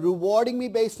 They're rewarding me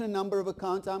based on the number of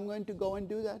accounts. I'm going to go and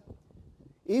do that.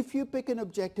 If you pick an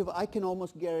objective, I can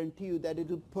almost guarantee you that it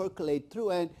will percolate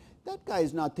through. And that guy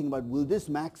is not thinking about, will this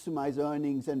maximize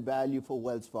earnings and value for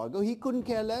Wells Fargo? He couldn't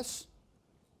care less.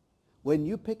 When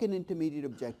you pick an intermediate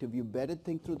objective, you better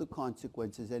think through the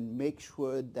consequences and make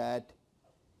sure that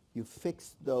you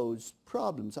fix those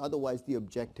problems. Otherwise, the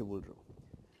objective will rule.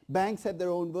 Banks have their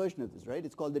own version of this, right?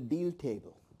 It's called the deal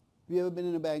table. Have you ever been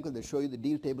in a bank where they show you the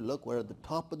deal table? Look, we're at the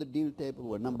top of the deal table.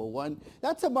 We're number one.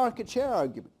 That's a market share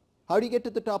argument. How do you get to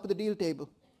the top of the deal table?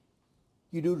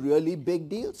 You do really big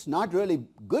deals. Not really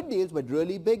good deals, but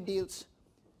really big deals.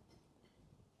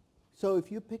 So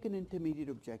if you pick an intermediate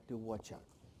objective, watch out.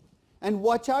 And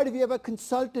watch out if you have a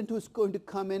consultant who's going to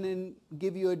come in and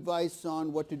give you advice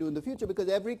on what to do in the future, because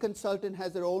every consultant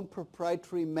has their own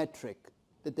proprietary metric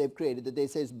that they've created that they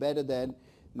say is better than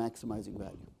maximizing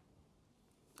value.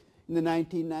 In the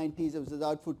 1990s, there was this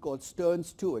outfit called Stern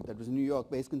Stewart, that was a New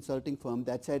York-based consulting firm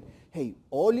that said, hey,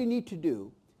 all you need to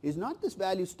do is not this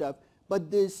value stuff,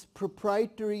 but this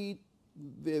proprietary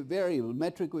variable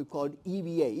metric we've called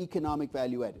EVA, economic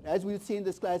value added. As we'll see in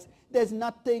this class, there's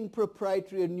nothing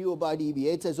proprietary or new about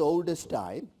EVA. It's as old as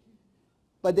time.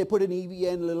 But they put an EVA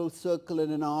in a little circle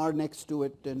and an R next to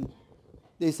it, and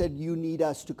they said, you need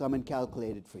us to come and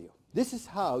calculate it for you. This is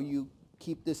how you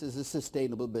keep this as a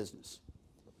sustainable business.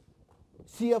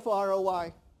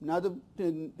 CFROI, another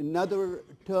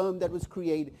term that was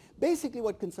created. Basically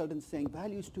what consultants are saying,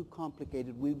 value is too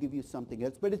complicated, we'll give you something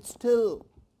else, but it's still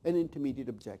an intermediate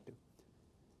objective.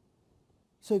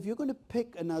 So if you're going to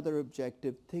pick another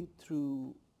objective, think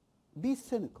through, be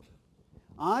cynical.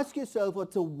 Ask yourself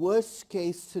what's the worst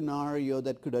case scenario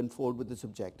that could unfold with this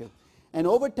objective, and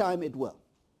over time it will.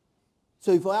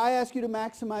 So if I ask you to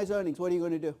maximize earnings, what are you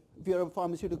going to do? If you're a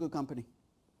pharmaceutical company,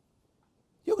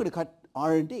 you're going to cut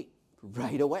R&D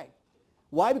right away.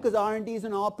 Why? Because R&D is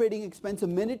an operating expense. The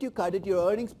minute you cut it,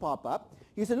 your earnings pop up.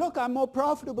 You say, look, I'm more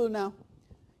profitable now.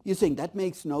 You're saying that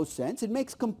makes no sense. It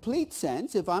makes complete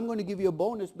sense if I'm going to give you a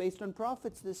bonus based on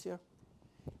profits this year.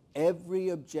 Every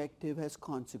objective has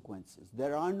consequences.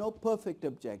 There are no perfect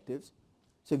objectives.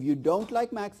 So if you don't like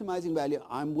maximizing value,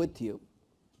 I'm with you.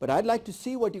 But I'd like to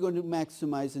see what you're going to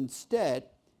maximize instead.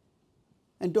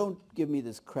 And don't give me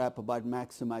this crap about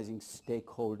maximizing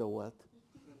stakeholder wealth.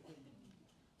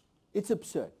 It's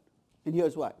absurd. And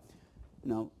here's why.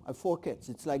 I have 4 kids.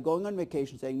 It's like going on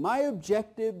vacation saying, my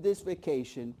objective this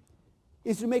vacation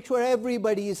is to make sure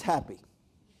everybody is happy.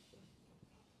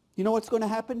 You know what's going to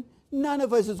happen? None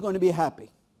of us is going to be happy.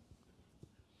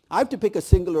 I have to pick a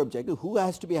singular objective. Who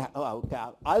has to be happy? Oh, okay,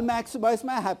 I'll maximize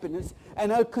my happiness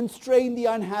and I'll constrain the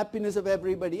unhappiness of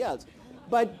everybody else.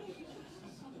 But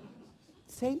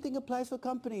same thing applies for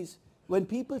companies. When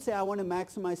people say, I want to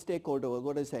maximize stakeholder wealth,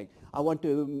 what are they saying? I want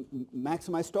to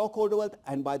maximize stockholder wealth,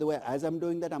 and by the way, as I'm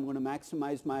doing that, I'm going to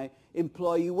maximize my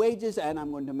employee wages, and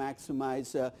I'm going to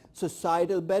maximize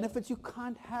societal benefits. You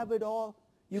can't have it all.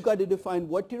 You've got to define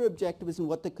what your objective is and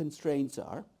what the constraints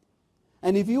are.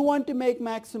 And if you want to make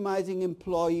maximizing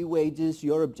employee wages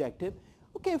your objective,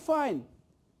 okay, fine.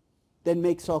 Then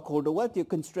make stockholder wealth your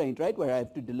constraint, right, where I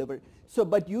have to deliver. So,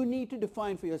 but you need to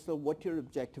define for yourself what your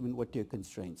objective and what your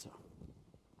constraints are.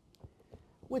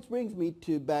 Which brings me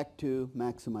back to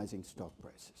maximizing stock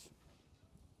prices.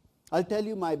 I'll tell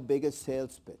you my biggest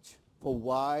sales pitch for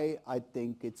why I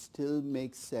think it still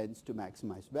makes sense to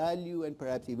maximize value and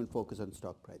perhaps even focus on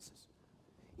stock prices.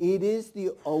 It is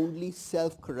the only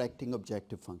self-correcting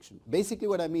objective function. Basically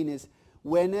what I mean is,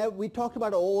 whenever we talked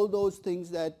about all those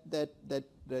things that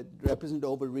represent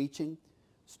overreaching,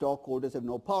 stockholders have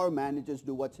no power, managers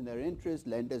do what's in their interest,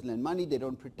 lenders lend money, they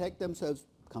don't protect themselves,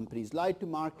 companies lie to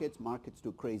markets, markets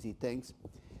do crazy things.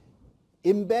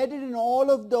 Embedded in all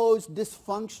of those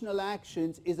dysfunctional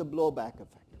actions is a blowback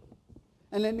effect.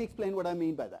 And let me explain what I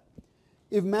mean by that.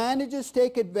 If managers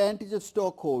take advantage of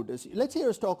stockholders, let's say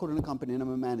you're a stockholder in a company and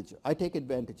I'm a manager. I take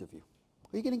advantage of you.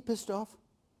 Are you getting pissed off?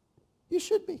 You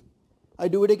should be. I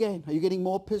do it again. Are you getting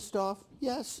more pissed off?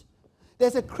 Yes.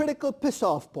 There's a critical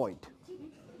piss-off point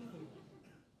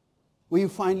where you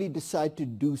finally decide to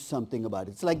do something about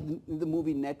it. It's like the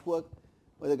movie Network,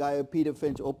 where the guy, Peter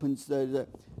Finch, opens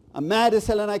I'm mad as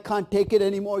hell and I can't take it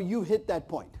anymore. You hit that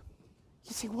point.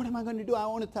 You say, what am I going to do? I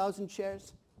own 1,000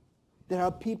 shares. There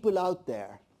are people out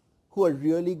there who are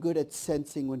really good at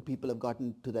sensing when people have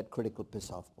gotten to that critical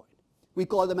piss-off point. We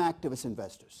call them activist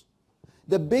investors.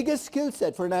 The biggest skill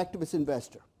set for an activist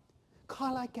investor.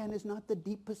 Carl Icahn is not the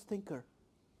deepest thinker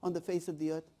on the face of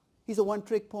the earth. He's a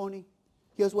one-trick pony.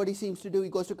 Here's what he seems to do. He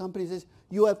goes to companies and says,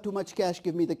 you have too much cash,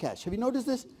 give me the cash. Have you noticed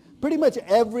this? Pretty much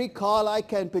every Carl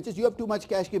Icahn pitches, you have too much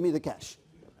cash, give me the cash.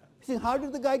 You see, how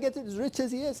did the guy get as rich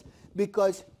as he is?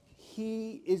 Because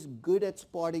he is good at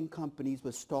spotting companies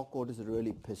where stockholders are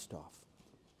really pissed off.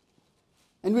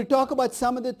 And we'll talk about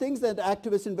some of the things that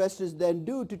activist investors then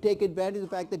do to take advantage of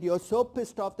the fact that you're so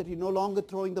pissed off that you're no longer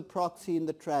throwing the proxy in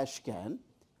the trash can.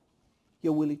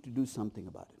 You're willing to do something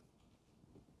about it.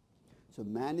 So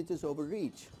managers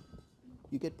overreach,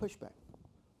 you get pushback.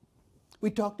 We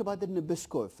talked about the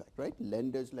Nabisco effect, right?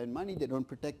 Lenders lend money, they don't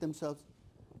protect themselves,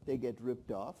 they get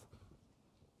ripped off.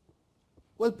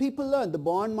 Well, people learned, the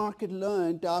bond market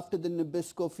learned after the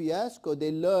Nabisco fiasco,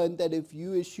 they learned that if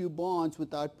you issue bonds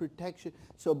without protection,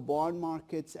 so bond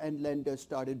markets and lenders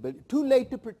started building. Too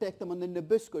late to protect them on the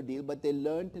Nabisco deal, but they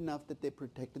learned enough that they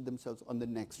protected themselves on the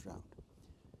next round.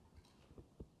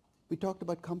 We talked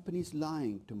about companies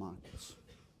lying to markets.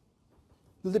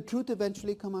 Will the truth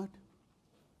eventually come out?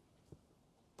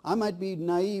 I might be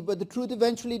naive, but the truth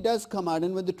eventually does come out.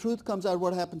 And when the truth comes out,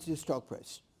 what happens to your stock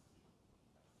price?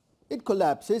 It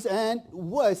collapses, and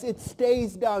worse, it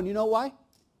stays down. You know why?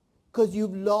 Because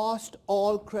you've lost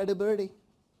all credibility.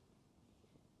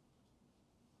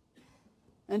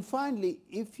 And finally,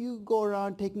 if you go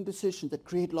around taking decisions that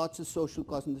create lots of social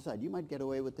costs on the side, you might get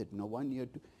away with it, 1 year,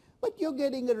 2. But you're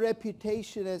getting a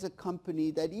reputation as a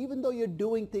company that even though you're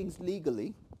doing things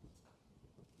legally,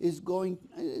 is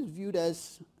viewed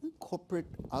as a corporate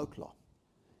outlaw.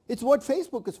 It's what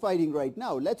Facebook is fighting right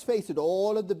now. Let's face it,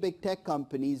 all of the big tech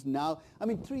companies now,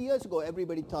 3 years ago,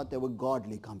 everybody thought they were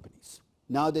godly companies.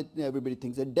 Now that everybody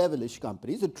thinks they're devilish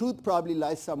companies, the truth probably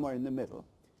lies somewhere in the middle.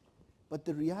 But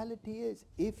the reality is,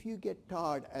 if you get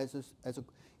tarred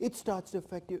it starts to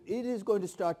affect you. It is going to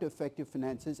start to affect your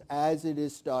finances as it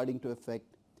is starting to affect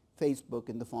Facebook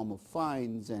in the form of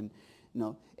fines and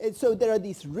so there are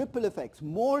these ripple effects,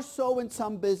 more so in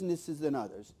some businesses than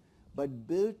others. But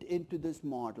built into this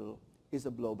model is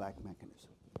a blowback mechanism.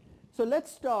 So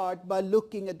let's start by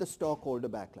looking at the stockholder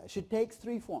backlash. It takes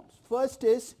 3 forms. First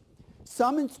is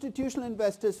some institutional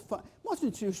investors, most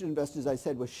institutional investors I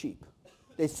said were sheep.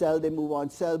 They sell, they move on,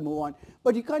 sell, move on.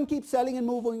 But you can't keep selling and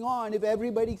moving on if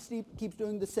everybody keeps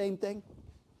doing the same thing.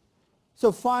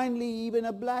 So finally, even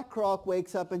a BlackRock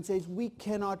wakes up and says, we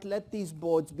cannot let these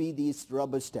boards be these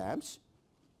rubber stamps.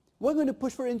 We're going to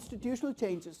push for institutional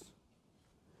changes.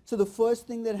 So the first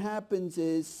thing that happens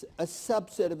is a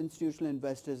subset of institutional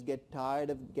investors get tired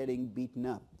of getting beaten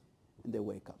up and they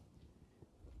wake up.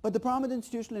 But the problem with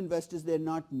institutional investors, they're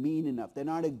not mean enough. They're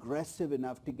not aggressive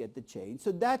enough to get the change.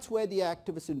 So that's where the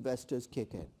activist investors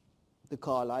kick in. The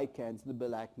Carl Icahns, the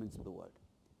Bill Ackmans of the world.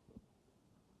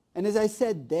 And as I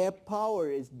said, their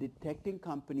power is detecting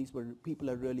companies where people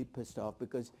are really pissed off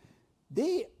because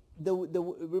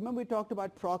remember we talked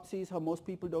about proxies, how most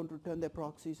people don't return their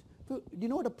proxies? Do you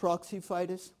know what a proxy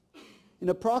fight is? In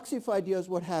a proxy fight, here's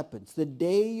what happens. The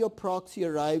day your proxy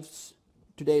arrives,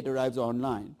 today it arrives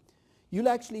online, you'll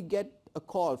actually get a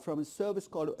call from a service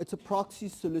called, it's a proxy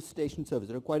solicitation service.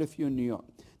 There are quite a few in New York.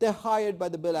 They're hired by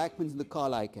the Bill Ackmans and the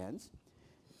Carl Icahns.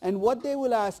 And what they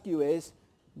will ask you is,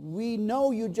 we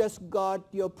know you just got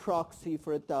your proxy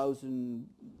for 1,000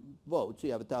 votes.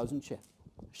 You have 1,000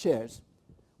 shares.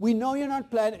 We know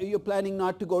you're planning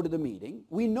not to go to the meeting.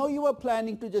 We know you are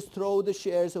planning to just throw the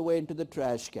shares away into the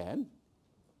trash can.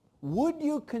 Would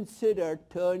you consider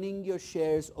turning your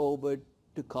shares over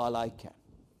to Carl Icahn?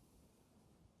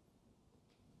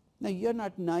 Now, you're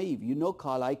not naive. You know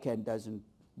Carl Icahn doesn't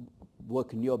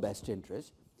work in your best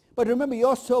interest. But remember,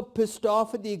 you're so pissed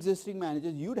off at the existing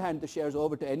managers, you'd hand the shares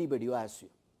over to anybody who asks you.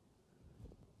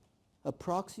 A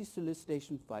proxy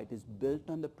solicitation fight is built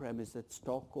on the premise that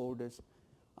stockholders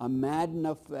are mad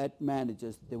enough at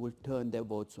managers they will turn their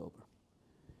votes over.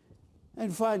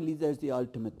 And finally, there's the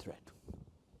ultimate threat.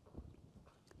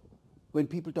 When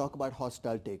people talk about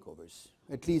hostile takeovers,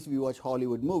 at least if you watch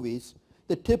Hollywood movies,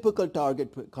 The typical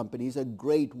target company is a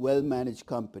great, well-managed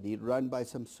company run by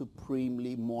some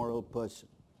supremely moral person.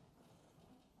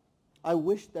 I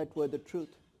wish that were the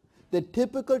truth. The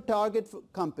typical target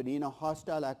company in a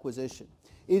hostile acquisition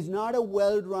is not a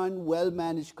well-run,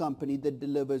 well-managed company that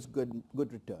delivers good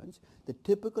returns. The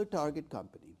typical target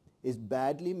company is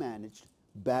badly managed,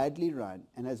 badly run,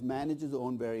 and has managers who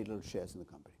own very little shares in the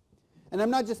company. And I'm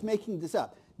not just making this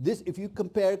up. If you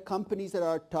compare companies that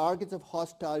are targets of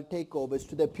hostile takeovers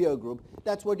to their peer group,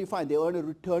 that's what you find. They earn a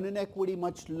return on equity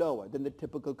much lower than the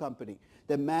typical company.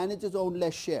 Their managers own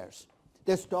less shares.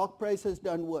 Their stock price has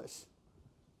done worse.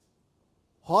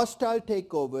 Hostile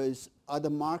takeovers are the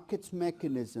market's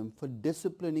mechanism for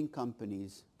disciplining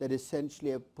companies that essentially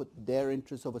have put their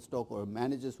interests over stockholder,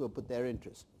 managers who have put their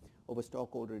interests over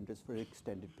stockholder interests for an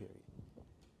extended period.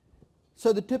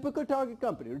 So the typical target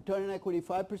company, return on equity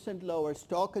 5% lower,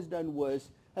 stock has done worse,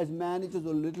 has managers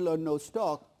with little or no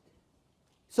stock.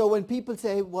 So when people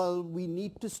say, well, we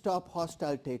need to stop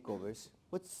hostile takeovers,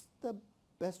 what's the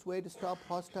best way to stop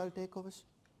hostile takeovers?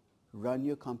 Run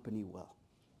your company well.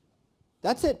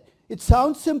 That's it. It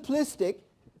sounds simplistic,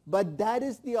 but that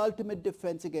is the ultimate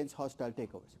defense against hostile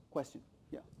takeovers. Question?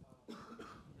 Yeah. Now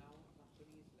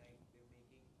companies like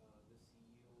they're making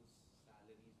the CEO's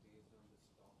salaries based on the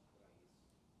stock price.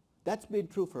 That's been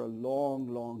true for a long,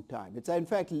 long time. It's in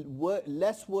fact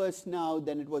less worse now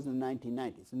than it was in the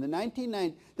 1990s. In the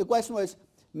 1990s, the question was,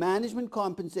 management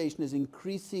compensation has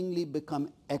increasingly become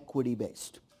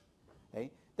equity-based.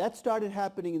 Okay? That started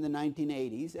happening in the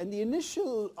 1980s, and the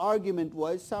initial argument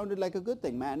sounded like a good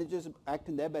thing. Managers act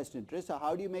in their best interest, so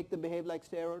how do you make them behave like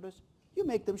shareholders? You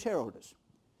make them shareholders.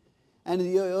 And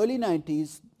in the early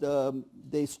 90s,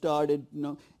 they started,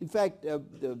 in fact,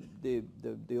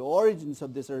 the origins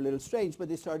of this are a little strange, but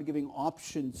they started giving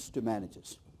options to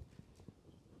managers.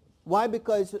 Why?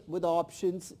 Because with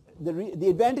options, the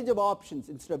advantage of options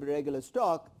instead of regular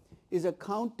stock is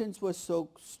accountants were so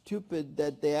stupid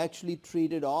that they actually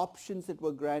treated options that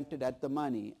were granted at the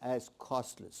money as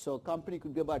costless. So a company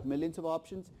could give out millions of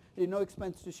options, and no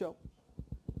expense to show.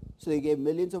 So they gave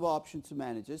millions of options to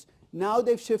managers. Now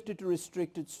they've shifted to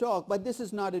restricted stock, but this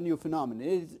is not a new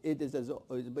phenomenon.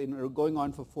 It's been going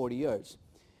on for 40 years.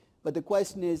 But the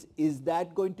question is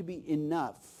that going to be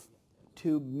enough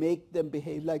to make them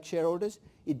behave like shareholders?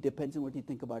 It depends on what you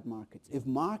think about markets. If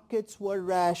markets were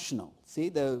rational,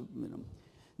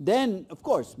 then, of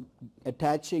course,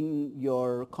 attaching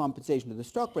your compensation to the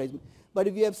stock price. But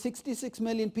if you have 66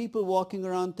 million people walking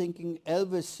around thinking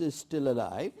Elvis is still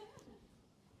alive,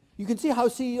 you can see how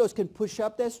CEOs can push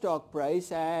up their stock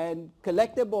price and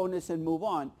collect their bonus and move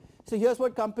on. So here's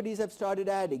what companies have started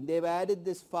adding. They've added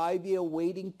this 5-year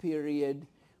waiting period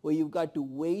where you've got to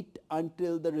wait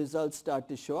until the results start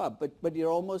to show up. But you're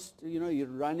almost, you're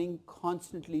running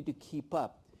constantly to keep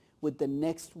up with the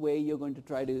next way you're going to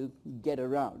try to get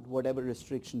around whatever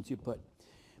restrictions you put.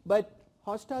 But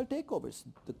hostile takeovers,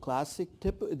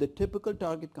 the typical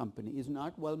target company is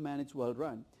not well managed, well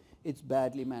run. It's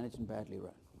badly managed and badly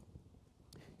run.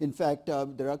 In fact,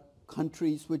 there are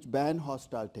countries which ban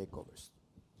hostile takeovers.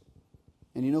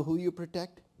 And you know who you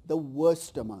protect? The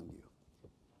worst among you.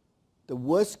 The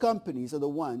worst companies are the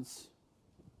ones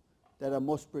that are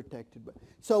most protected.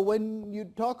 So when you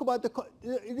talk about it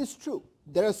is true.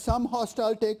 There are some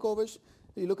hostile takeovers.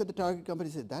 You look at the target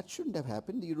company and say, that shouldn't have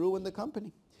happened. You ruined the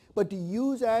company. But to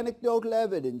use anecdotal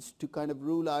evidence to kind of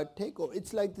rule out takeover,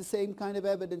 it's like the same kind of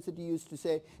evidence that you use to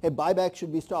say, hey, buybacks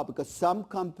should be stopped because some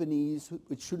companies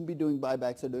which shouldn't be doing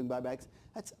buybacks are doing buybacks.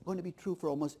 That's going to be true for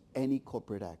almost any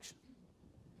corporate action.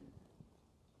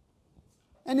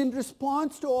 And in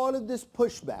response to all of this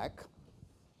pushback,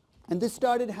 and this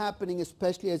started happening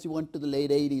especially as you went to the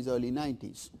late 80s, early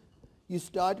 90s, you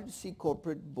started to see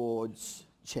corporate boards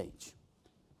change.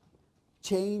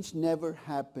 Change never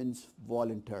happens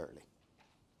voluntarily.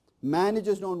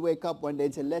 Managers don't wake up one day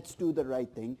and say, let's do the right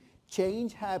thing.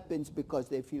 Change happens because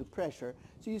they feel pressure.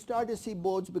 So you start to see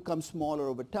boards become smaller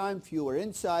over time, fewer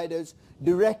insiders.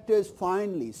 Directors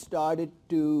finally started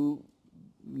to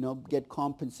get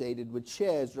compensated with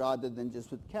shares rather than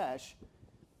just with cash.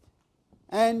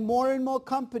 And more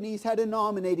companies had a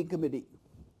nominating committee,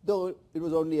 though it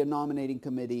was only a nominating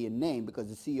committee in name because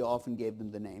the CEO often gave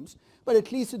them the names. But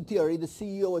at least in theory, the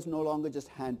CEO was no longer just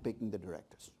handpicking the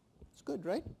directors. It's good,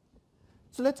 right?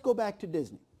 So let's go back to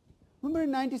Disney. Remember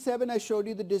in 97 I showed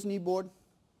you the Disney board?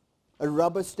 A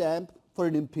rubber stamp for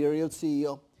an imperial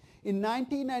CEO. In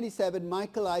 1997,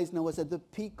 Michael Eisner was at the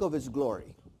peak of his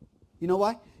glory. You know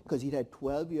why? Because he'd had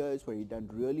 12 years where he'd done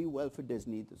really well for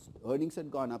Disney. The earnings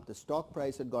had gone up. The stock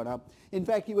price had gone up. In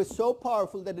fact, he was so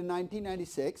powerful that in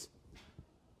 1996,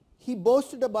 he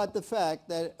boasted about the fact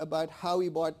that about how he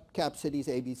bought Cap Cities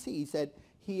ABC. He said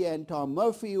he and Tom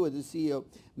Murphy, who was the CEO,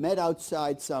 met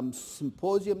outside some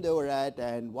symposium they were at,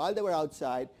 and while they were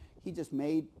outside, he just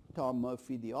made Tom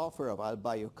Murphy the offer of, I'll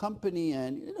buy your company,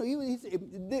 and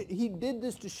he did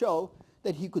this to show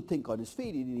that he could think on his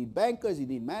feet. He didn't need bankers, he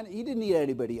didn't need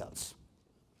anybody else.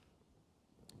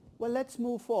 Well, let's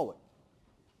move forward.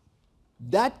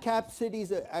 That Cap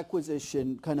Cities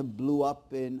acquisition kind of blew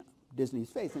up in Disney's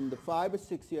face. And the 5 or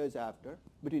 6 years after,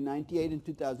 between 98 and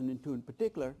 2002 in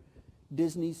particular,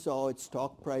 Disney saw its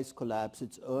stock price collapse,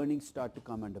 its earnings start to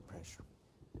come under pressure.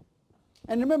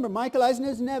 And remember, Michael Eisner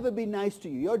has never been nice to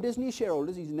you. You're Disney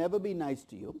shareholders, he's never been nice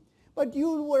to you. But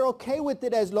you were okay with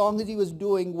it as long as he was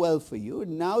doing well for you.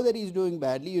 And now that he's doing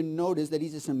badly, you notice that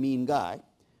he's just a mean guy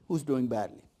who's doing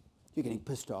badly. You're getting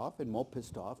pissed off and more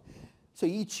pissed off. So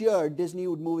each year, Disney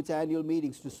would move its annual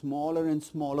meetings to smaller and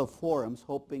smaller forums,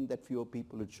 hoping that fewer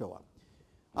people would show up.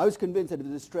 I was convinced that if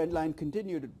this trend line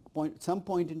continued, at some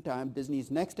point in time, Disney's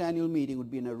next annual meeting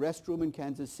would be in a restroom in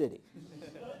Kansas City,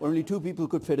 where only 2 people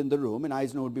could fit in the room, and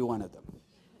Eisner would be one of them.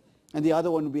 And the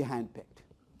other one would be handpicked.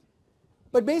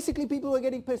 But basically, people were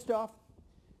getting pissed off.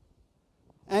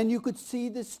 And you could see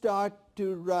this start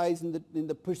to rise in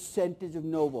the percentage of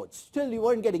no votes. Still, you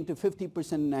weren't getting to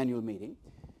 50% in an annual meeting.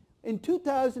 In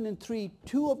 2003,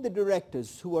 2 of the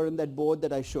directors who were on that board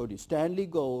that I showed you, Stanley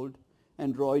Gold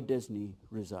and Roy Disney,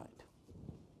 resigned.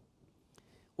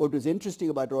 What was interesting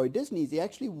about Roy Disney is he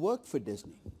actually worked for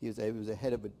Disney. He was a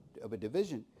head of a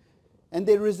division. And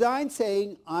they resigned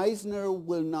saying Eisner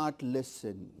will not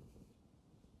listen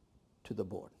to the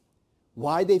board.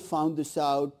 Why they found this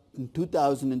out in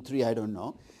 2003, I don't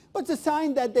know. But it's a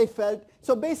sign that they felt,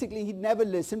 so basically he'd never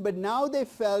listened, but now they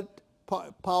felt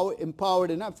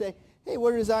empowered enough to say, hey,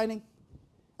 we're resigning.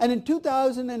 And in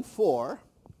 2004,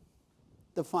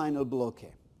 the final blow came.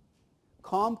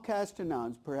 Comcast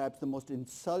announced perhaps the most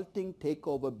insulting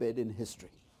takeover bid in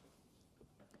history.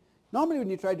 Normally when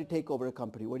you try to take over a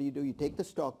company, what do? You take the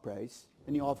stock price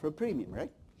and you offer a premium,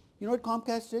 right? You know what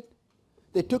Comcast did?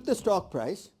 They took the stock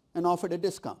price and offered a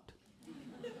discount.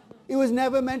 It was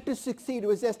never meant to succeed. It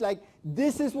was just like,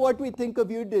 this is what we think of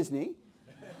you, Disney.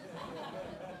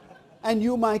 And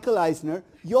you, Michael Eisner,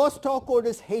 your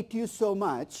stockholders hate you so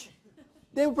much,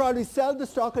 they would probably sell the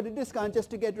stock at a discount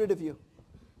just to get rid of you.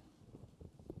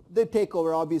 The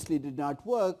takeover obviously did not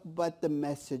work, but the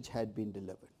message had been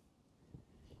delivered.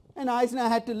 And Eisner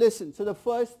had to listen. So the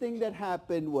first thing that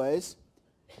happened was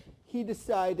he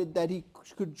decided that he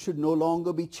should no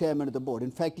longer be chairman of the board. In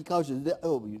fact, he couched it,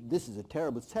 oh, this is a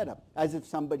terrible setup, as if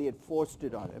somebody had forced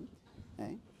it on him.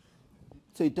 Okay?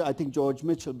 So I think George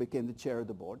Mitchell became the chair of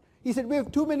the board. He said, we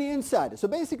have too many insiders. So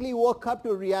basically he woke up to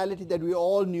a reality that we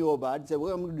all knew about and said,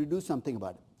 well, I'm going to do something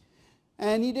about it.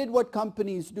 And he did what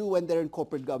companies do when they're in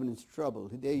corporate governance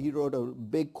trouble. He wrote a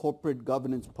big corporate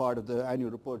governance part of the annual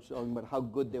report talking about how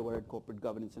good they were at corporate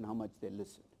governance and how much they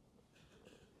listened.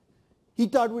 He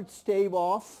thought it would stave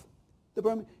off the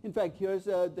problem. In fact, here's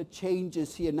the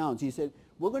changes he announced. He said,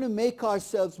 we're going to make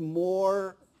ourselves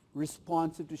more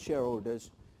responsive to shareholders,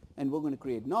 and we're going to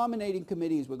create nominating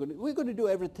committees. We're going to do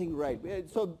everything right.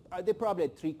 So they probably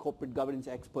had 3 corporate governance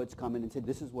experts come in and say,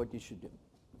 this is what you should do.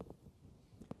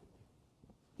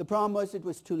 The problem was it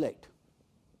was too late.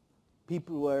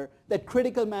 That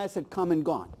critical mass had come and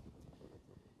gone.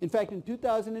 In fact, in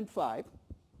 2005,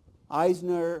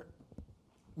 Eisner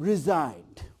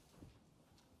resigned.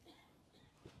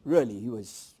 Really, he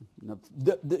was,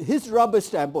 his rubber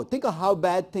stamp board, think of how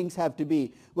bad things have to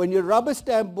be when your rubber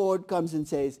stamp board comes and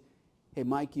says, hey,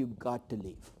 Mike, you've got to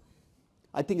leave.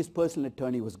 I think his personal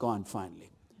attorney was gone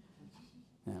finally.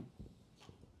 Yeah.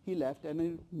 He left and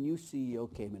a new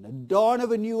CEO came in. A dawn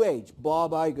of a new age,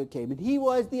 Bob Iger came in. He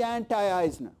was the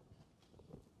anti-Eisner.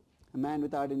 A man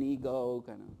without an ego,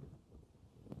 kind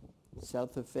of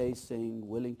self-effacing,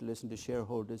 willing to listen to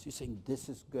shareholders. You're saying this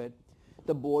is good.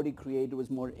 The board he created was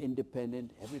more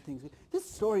independent. Everything's good. This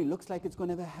story looks like it's going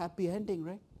to have a happy ending,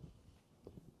 right?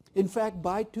 In fact,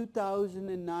 by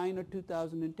 2009 or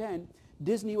 2010,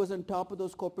 Disney was on top of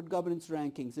those corporate governance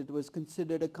rankings. It was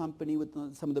considered a company with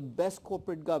some of the best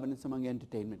corporate governance among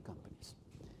entertainment companies.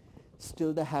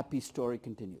 Still, the happy story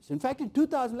continues. In fact, in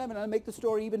 2011, I'll make the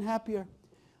story even happier.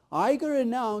 Iger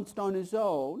announced on his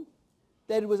own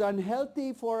that it was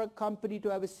unhealthy for a company to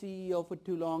have a CEO for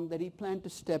too long, that he planned to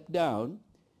step down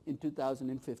in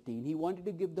 2015. He wanted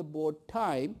to give the board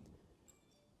time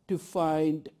to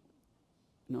find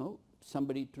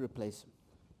somebody to replace him.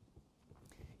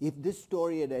 If this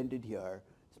story had ended here,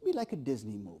 it would be like a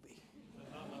Disney movie.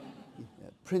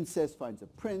 princess finds a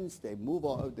prince, they move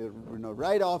off, they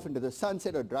ride off into the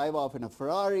sunset or drive off in a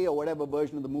Ferrari or whatever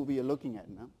version of the movie you're looking at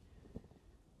now.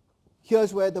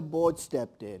 Here's where the board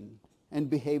stepped in and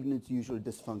behaved in its usual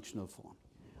dysfunctional form.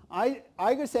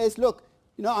 Iger says, look,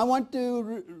 I want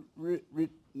to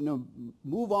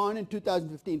move on in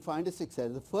 2015, find a successor.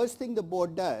 The first thing the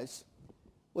board does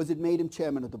was it made him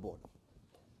chairman of the board.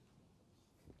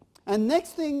 And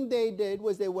next thing they did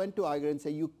was they went to Iger and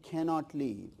said, you cannot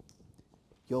leave.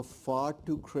 You're far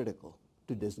too critical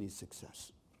to Disney's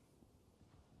success.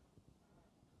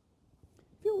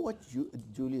 Have you watched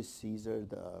Julius Caesar,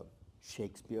 the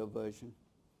Shakespeare version?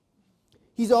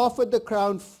 He's offered the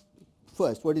crown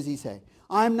first. What does he say?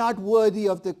 I'm not worthy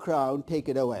of the crown, take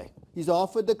it away. He's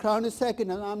offered the crown a second,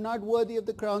 and I'm not worthy of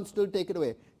the crown, still take it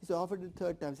away. He's offered it a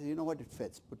third time, says, you know what, it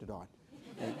fits, put it on.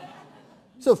 Right?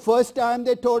 So first time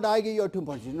they told Iger, you're too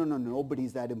important. He said, no,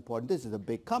 nobody's that important. This is a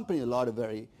big company, a lot of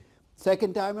very...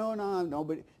 Second time, oh, no,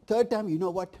 nobody. Third time, you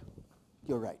know what,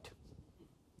 you're right.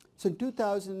 So in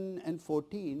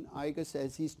 2014, Iger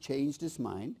says he's changed his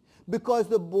mind because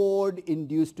the board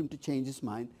induced him to change his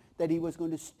mind that he was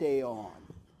going to stay on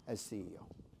as CEO.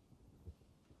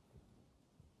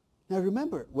 Now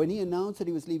remember, when he announced that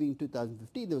he was leaving in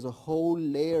 2015, there was a whole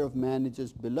layer of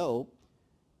managers below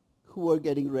who were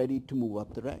getting ready to move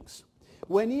up the ranks.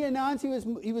 When he announced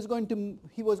he was going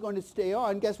to stay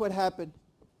on, guess what happened?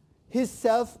 His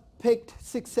self-picked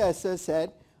successor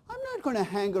said, I'm not going to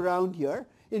hang around here.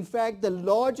 In fact, the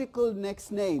logical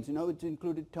next names, which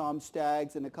included Tom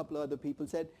Staggs and a couple of other people,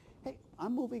 said, hey,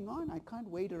 I'm moving on. I can't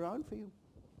wait around for you.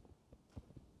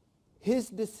 His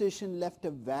decision left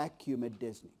a vacuum at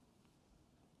Disney.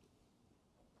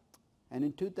 And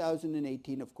in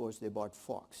 2018, of course, they bought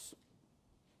Fox.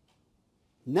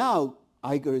 Now,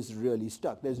 Iger is really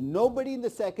stuck. There's nobody in the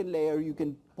second layer you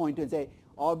can point to and say,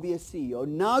 obvious CEO.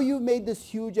 Now you've made this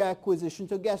huge acquisition,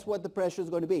 so guess what the pressure is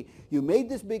going to be? You made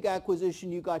this big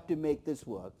acquisition, you got to make this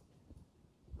work.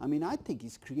 I think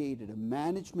he's created a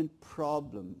management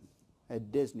problem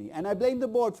at Disney, and I blame the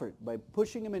board for it. By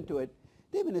pushing him into it,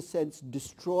 they've in a sense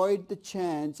destroyed the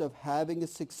chance of having a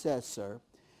successor,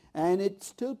 and it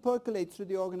still percolates through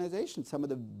the organization. Some of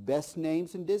the best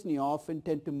names in Disney often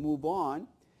tend to move on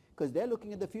because they're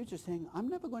looking at the future saying, I'm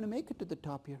never going to make it to the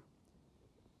top here.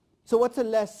 So what's a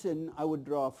lesson I would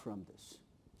draw from this?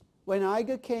 When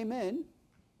Iger came in,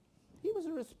 he was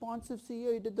a responsive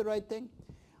CEO. He did the right thing.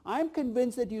 I'm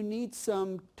convinced that you need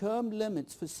some term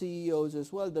limits for CEOs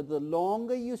as well, that the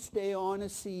longer you stay on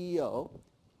as CEO,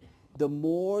 the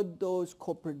more those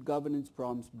corporate governance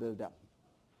problems build up.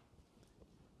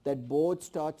 That board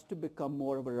starts to become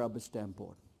more of a rubber stamp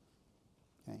board.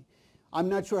 Okay? I'm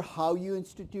not sure how you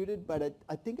institute it, but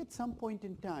I think at some point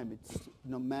in time,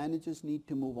 managers need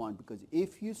to move on, because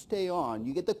if you stay on,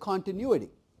 you get the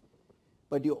continuity,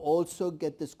 but you also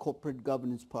get this corporate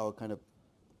governance power kind of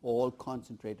all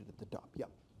concentrated at the top. Yeah.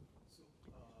 So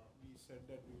we said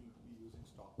that we will be using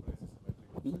stock price as a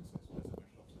metric of success, as a measure of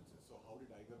success. So how did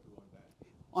Iger do on that?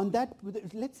 On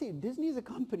that, let's say Disney is a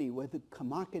company where the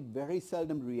market very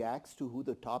seldom reacts to who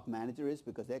the top manager is,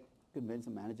 because they're convinced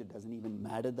the manager doesn't even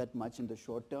matter that much in the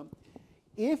short term.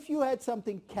 If you had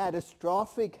something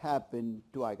catastrophic happen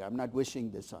to Iger, I'm not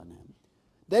wishing this on him,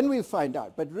 then we'll find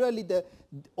out. But really,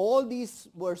 all these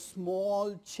were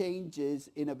small changes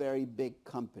in a very big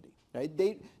company. Right?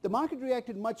 The market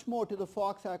reacted much more to the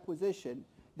Fox acquisition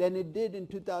than it did in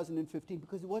 2015,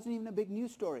 because it wasn't even a big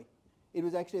news story. It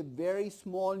was actually a very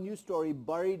small news story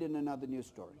buried in another news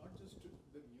story. Not just to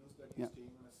the news that he's staying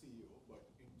on as CEO, but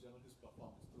in general his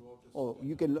performance throughout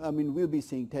his we'll be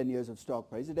seeing 10 years of stock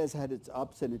price. It has had its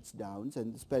ups and its downs,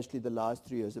 and especially the last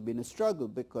 3 years have been a struggle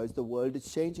because the world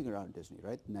is changing around Disney,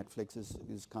 right? Netflix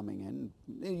is coming in.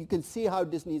 And you can see how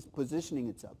Disney is positioning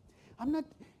itself. I'm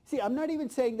not even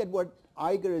saying that what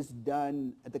Iger has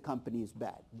done at the company is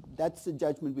bad. That's a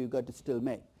judgment we've got to still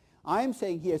make. I'm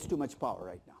saying he has too much power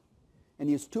right now. And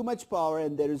he has too much power,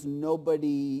 and there is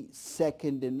nobody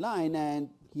second in line, and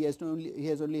he has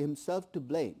only himself to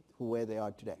blame for where they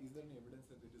are today. Is there any evidence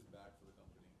that it is bad for the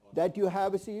company? That you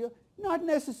have a CEO? Not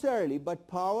necessarily, but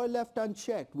power left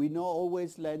unchecked, we know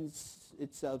always lends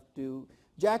itself to...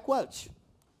 Jack Welch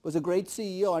was a great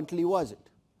CEO until he wasn't,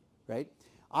 right?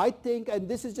 I think, and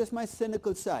this is just my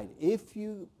cynical side, if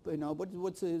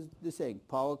what's the saying?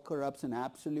 Power corrupts and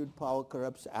absolute power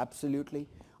corrupts absolutely.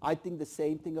 I think the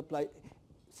same thing applies.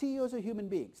 CEOs are human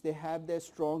beings. They have their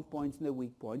strong points and their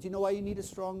weak points. You know why you need a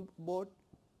strong board?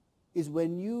 Is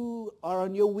when you are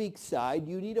on your weak side,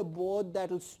 you need a board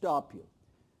that will stop you.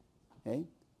 Okay?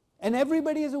 And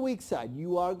everybody has a weak side.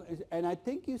 And I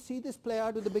think you see this play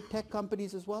out with the big tech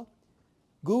companies as well.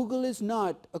 Google is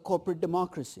not a corporate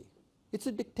democracy. It's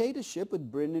a dictatorship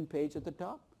with Brin and Page at the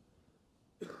top.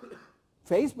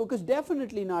 Facebook is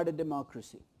definitely not a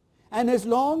democracy. And as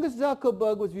long as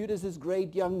Zuckerberg was viewed as this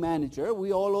great young manager,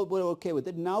 we all were okay with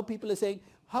it. Now people are saying,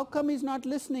 how come he's not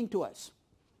listening to us?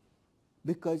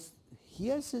 Because he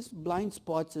has his blind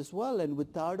spots as well, and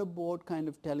without a board kind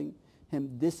of telling him,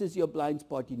 this is your blind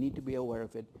spot, you need to be aware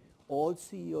of it. All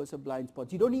CEOs have blind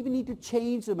spots. You don't even need to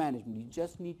change the management. You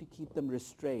just need to keep them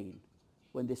restrained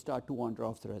when they start to wander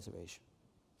off the reservation.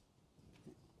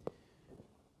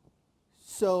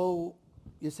 So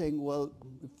you're saying, well,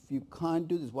 if you can't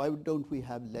do this, why don't we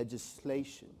have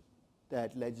legislation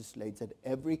that legislates that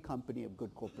every company have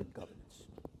good corporate governance?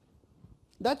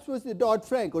 That was the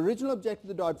Dodd-Frank. Original objective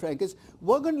of the Dodd-Frank is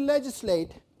we're going to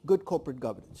legislate good corporate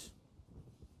governance.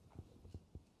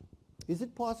 Is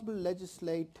it possible to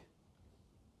legislate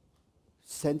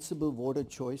sensible voter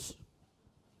choice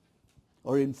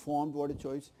or informed voter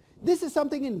choice? This is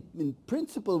something in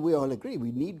principle we all agree.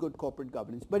 We need good corporate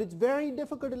governance. But it's very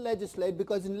difficult to legislate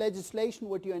because in legislation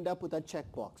what you end up with are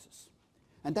check boxes.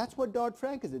 And that's what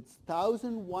Dodd-Frank is. It's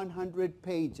 1,100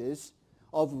 pages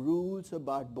of rules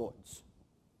about boards.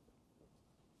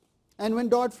 And when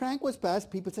Dodd-Frank was passed,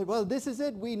 people said, well, this is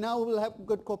it. We now will have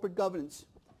good corporate governance.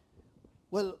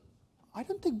 Well, I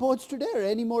don't think boards today are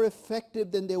any more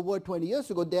effective than they were 20 years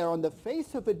ago. They're on the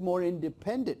face of it more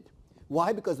independent.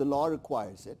 Why? Because the law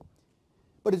requires it.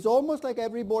 But it's almost like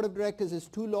every board of directors has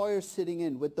two lawyers sitting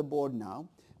in with the board now,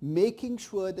 making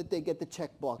sure that they get the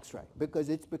checkbox right, because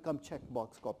it's become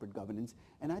checkbox corporate governance.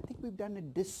 And I think we've done a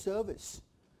disservice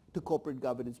to corporate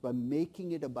governance by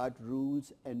making it about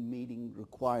rules and meeting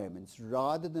requirements,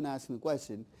 rather than asking the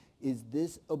question, is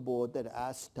this a board that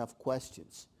asks tough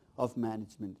questions of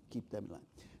management, keep them in line?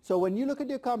 So when you look at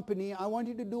your company, I want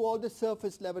you to do all the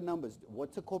surface level numbers.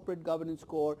 What's a corporate governance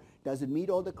score? Does it meet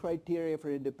all the criteria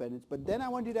for independence? But then I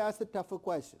want you to ask the tougher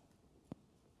question.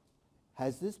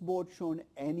 Has this board shown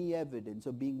any evidence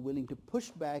of being willing to push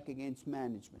back against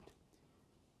management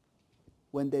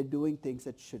when they're doing things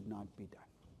that should not be done?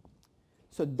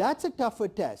 So that's a tougher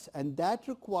test, and that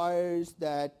requires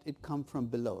that it come from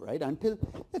below, right? Until,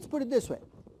 let's put it this way.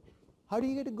 How do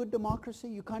you get a good democracy?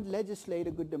 You can't legislate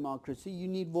a good democracy. You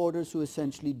need voters who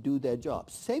essentially do their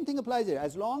jobs. Same thing applies here.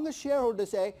 As long as shareholders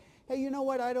say, hey, you know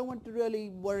what, I don't want to really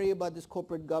worry about this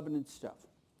corporate governance stuff.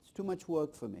 It's too much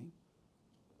work for me.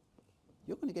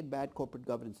 You're going to get bad corporate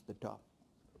governance at the top.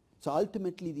 So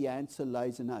ultimately the answer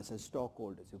lies in us as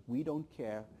stockholders. If we don't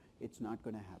care, it's not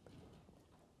going to happen.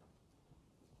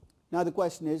 Now the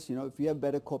question is, you know, if you have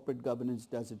better corporate governance,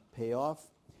 does it pay off?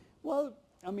 Well,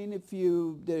 I mean, if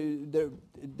you,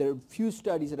 there are few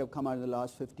studies that have come out in the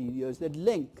last 15 years that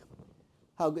link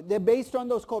how good, they're based on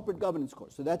those corporate governance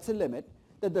scores. So that's a limit,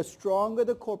 that the stronger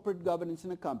the corporate governance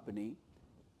in a company,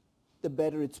 the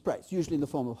better its price, usually in the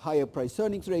form of higher price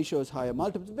earnings ratios, higher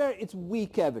multiples. It's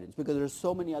weak evidence because there are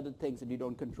so many other things that you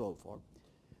don't control for.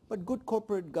 But good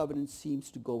corporate governance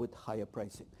seems to go with higher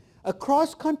pricing.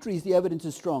 Across countries, the evidence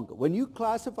is stronger. When you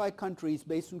classify countries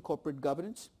based on corporate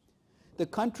governance, the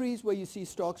countries where you see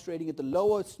stocks trading at the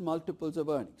lowest multiples of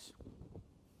earnings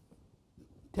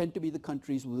tend to be the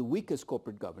countries with the weakest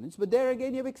corporate governance. But there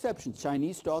again, you have exceptions.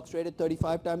 Chinese stocks trade at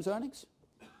 35 times earnings.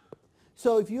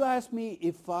 So if you ask me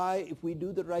if we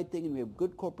do the right thing and we have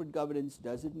good corporate governance,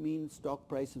 does it mean stock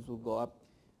prices will go up?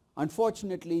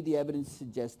 Unfortunately, the evidence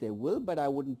suggests they will, but I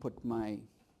wouldn't put my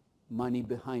money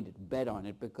behind it, bet on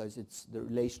it, because the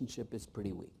relationship is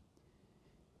pretty weak.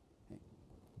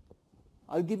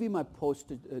 I'll give you my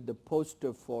poster, the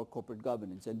poster for corporate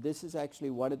governance, and this is actually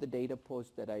one of the data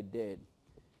posts that I did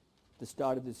at the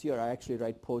start of this year. I actually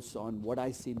write posts on what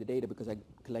I see in the data because I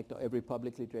collect every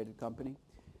publicly traded company.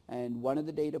 And one of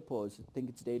the data posts, I think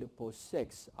it's data post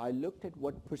 6, I looked at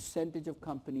what percentage of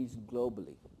companies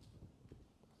globally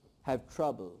have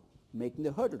trouble making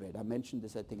the hurdle rate. I mentioned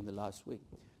this, I think, in the last week.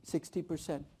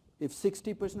 60%. If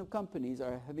 60% of companies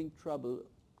are having trouble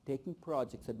taking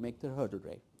projects that make their hurdle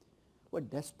rate, we're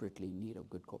desperately in need of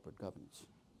good corporate governance.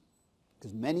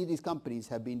 Because many of these companies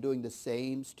have been doing the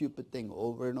same stupid thing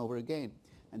over and over again,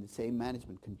 and the same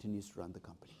management continues to run the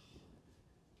company.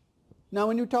 Now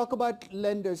when you talk about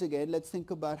lenders again, let's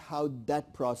think about how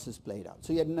that process played out.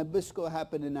 So you had Nabisco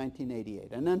happen in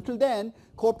 1988, and until then,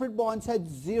 corporate bonds had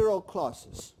 0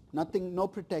 clauses, nothing, no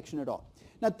protection at all.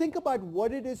 Now think about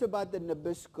what it is about the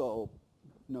Nabisco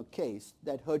case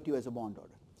that hurt you as a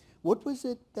bondholder. What was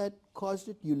it that caused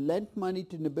it? You lent money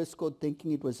to Nabisco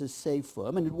thinking it was a safe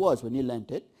firm, and it was when you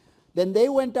lent it. Then they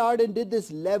went out and did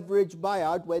this leverage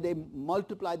buyout where they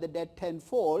multiplied the debt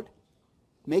tenfold,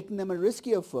 making them a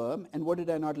riskier firm, and what did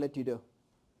I not let you do?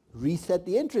 reset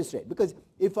the interest rate. Because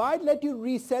if I'd let you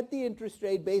reset the interest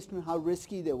rate based on how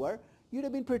risky they were, you'd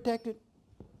have been protected.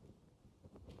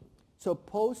 So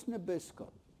post-Nabisco,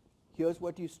 here's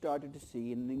what you started to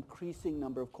see in an increasing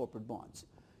number of corporate bonds.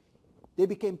 They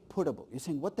became puttable. You're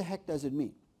saying, what the heck does it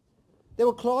mean? There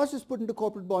were clauses put into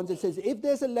corporate bonds that says, if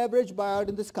there's a leverage buyout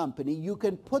in this company, you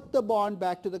can put the bond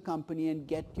back to the company and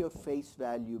get your face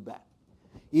value back.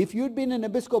 If you'd been a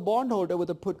Nabisco bondholder with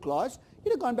a put clause,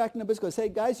 you'd have gone back to Nabisco and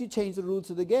said, guys, you changed the rules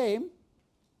of the game.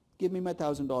 Give me my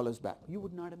 $1,000 back. You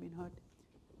would not have been hurt.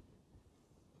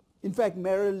 In fact,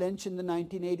 Merrill Lynch in the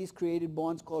 1980s created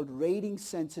bonds called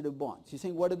rating-sensitive bonds. You're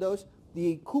saying, what are those?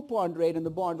 The coupon rate on the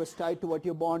bond was tied to what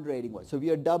your bond rating was. So if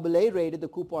you're AA rated, the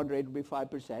coupon rate would be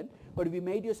 5%. But if you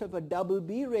made yourself a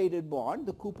BB rated bond,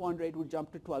 the coupon rate would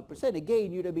jump to 12%.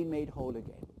 Again, you'd have been made whole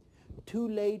again. Too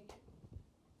late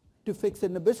to fix the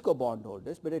Nabisco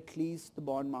bondholders, but at least the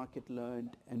bond market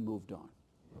learned and moved on.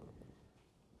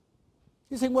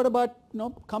 You're saying, what about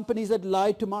companies that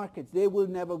lie to markets? They will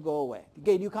never go away.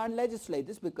 Again, you can't legislate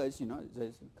this because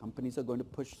companies are going to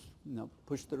push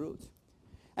the rules.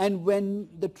 And when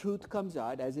the truth comes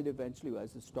out, as it eventually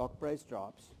was, the stock price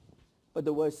drops, but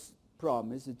the worst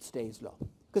problem is it stays low.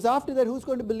 Because after that, who's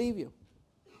going to believe you?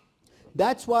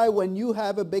 That's why when you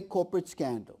have a big corporate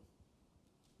scandal,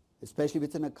 especially if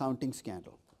it's an accounting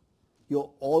scandal, you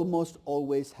almost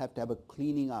always have to have a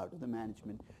cleaning out of the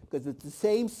management. Because it's the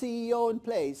same CEO in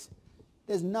place,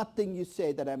 there's nothing you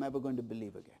say that I'm ever going to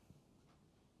believe again.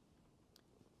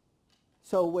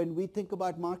 So when we think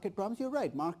about market problems, you're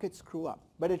right, markets screw up.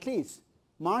 But at least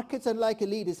markets, unlike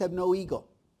elitists, have no ego.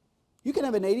 You can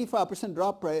have an 85%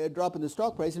 drop in the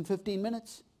stock price in 15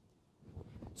 minutes.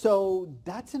 So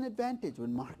that's an advantage.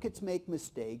 When markets make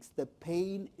mistakes, the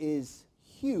pain is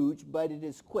huge, but it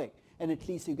is quick. And at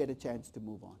least you get a chance to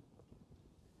move on.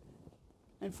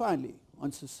 And finally,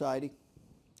 on society,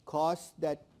 costs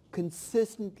that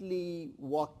consistently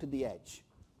walk to the edge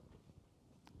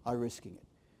are risking it.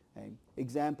 An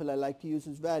example I like to use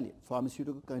is Valeant,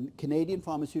 Canadian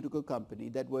pharmaceutical company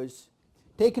that was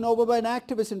taken over by an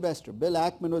activist investor. Bill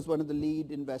Ackman was one of the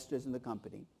lead investors in the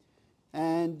company.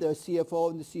 And the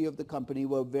CFO and the CEO of the company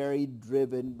were very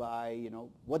driven by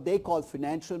what they call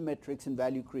financial metrics and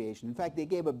value creation. In fact, they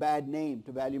gave a bad name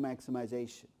to value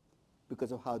maximization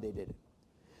because of how they did it.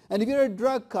 And if you're a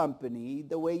drug company,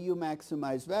 the way you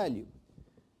maximize value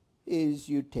is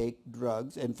you take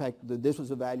drugs. In fact, this was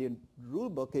a Valeant rule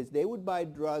book, is they would buy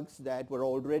drugs that were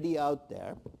already out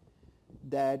there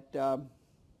that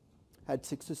had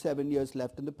 6 to 7 years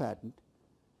left in the patent,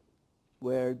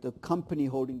 where the company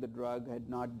holding the drug had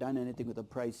not done anything with the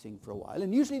pricing for a while.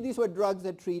 And usually these were drugs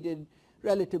that treated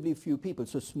relatively few people,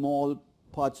 so small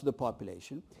parts of the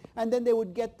population. And then they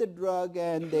would get the drug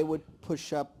and they would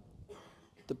push up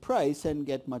the price and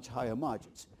get much higher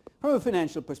margins. From a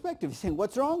financial perspective, you're saying,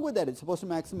 what's wrong with that? It's supposed to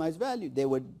maximize value. They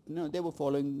were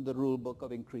following the rule book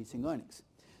of increasing earnings.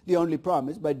 The only problem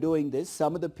is by doing this,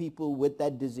 some of the people with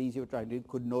that disease you were trying to do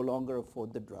could no longer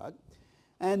afford the drug.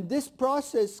 And this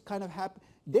process kind of happened.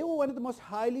 They were one of the most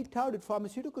highly touted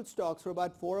pharmaceutical stocks for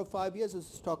about 4 or 5 years as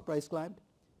the stock price climbed,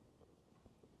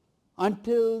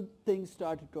 until things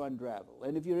started to unravel.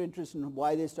 And if you're interested in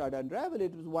why they started to unravel,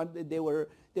 it was one that they were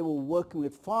working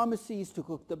with pharmacies to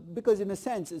cook because in a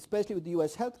sense, especially with the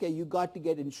US healthcare, you got to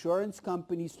get insurance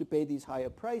companies to pay these higher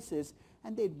prices,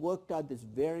 and they'd worked out this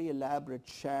very elaborate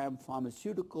sham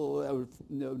pharmaceutical,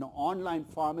 online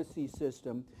pharmacy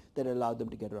system that allowed them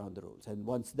to get around the rules. And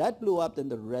once that blew up, then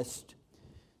the rest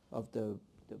of the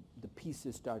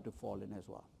pieces started to fall in as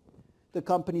well. The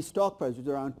company's stock price was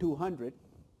around 200,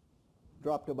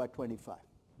 dropped to about 25.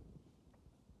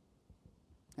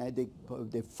 And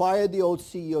they fired the old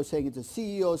CEO, saying it's the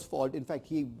CEO's fault. In fact,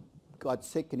 he got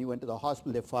sick and he went to the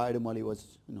hospital. They fired him while he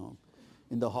was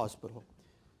in the hospital.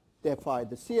 They fired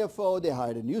the CFO. They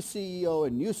hired a new CEO, a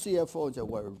new CFO, and so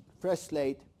we're fresh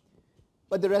slate.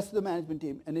 But the rest of the management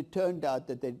team, and it turned out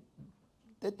that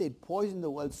they'd poisoned the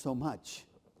well so much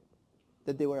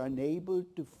that they were unable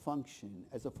to function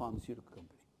as a pharmaceutical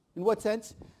company. In what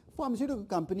sense? Pharmaceutical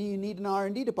company, you need an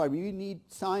R&D department. You need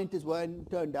scientists. Well,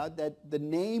 it turned out that the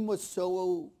name was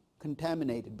so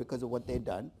contaminated because of what they'd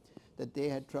done that they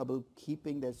had trouble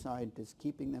keeping their scientists,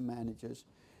 keeping their managers.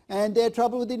 And they had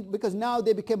trouble with it because now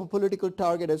they became a political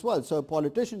target as well. So a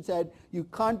politician said, you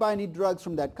can't buy any drugs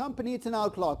from that company. It's an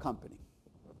outlaw company.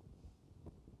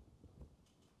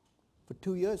 For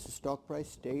 2 years, the stock price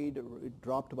stayed. It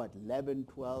dropped about 11,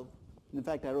 12. In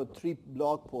fact, I wrote 3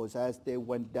 blog posts as they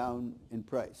went down in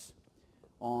price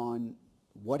on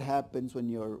what happens when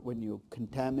you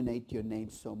contaminate your name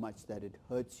so much that it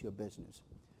hurts your business.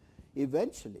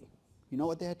 Eventually, You know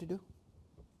what they had to do?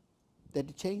 They had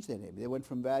to change their name. They went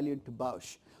from Valiant to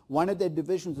Bausch. One of their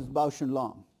divisions was Bausch and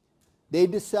Lomb. They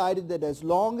decided that as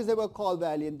long as they were called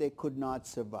Valiant, they could not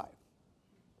survive.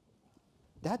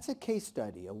 That's a case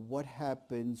study of what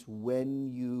happens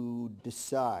when you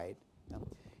decide.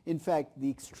 In fact, the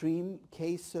extreme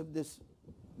case of this,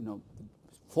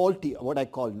 faulty, what I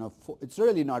call, it's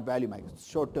really not value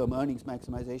maximization, short-term earnings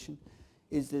maximization,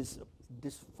 is this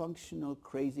dysfunctional,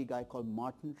 crazy guy called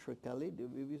Martin Shkreli.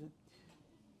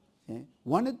 Okay.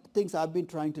 One of the things I've been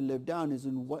trying to live down is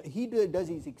in what he does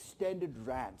these extended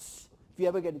rants. If you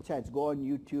ever get a chance, go on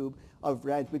YouTube of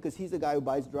rants, because he's the guy who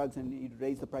buys drugs and he'd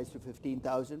raise the price to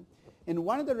 $15,000. In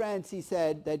one of the rants, he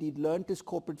said that he'd learned his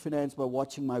corporate finance by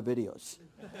watching my videos.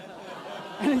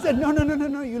 And he said,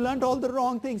 no, you learned all the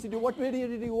wrong things. What video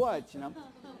did you watch?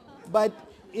 But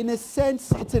in a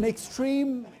sense, it's an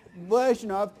extreme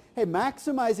version of, hey,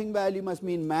 maximizing value must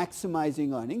mean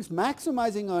maximizing earnings.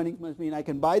 Maximizing earnings must mean I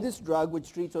can buy this drug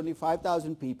which treats only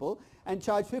 5,000 people and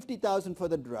charge 50,000 for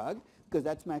the drug, because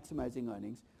that's maximizing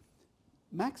earnings.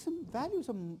 Value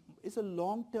is a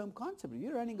long-term concept. If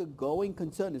you're running a going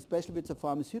concern, especially if it's a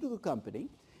pharmaceutical company,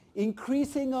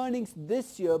 increasing earnings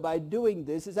this year by doing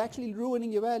this is actually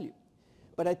ruining your value.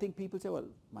 But I think people say, well,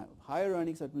 my higher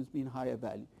earnings, that must mean higher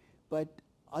value. But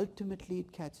ultimately,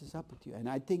 it catches up with you. And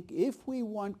I think if we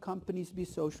want companies to be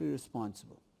socially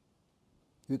responsible,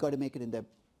 we've got to make it in their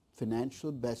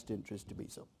financial best interest to be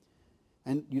so.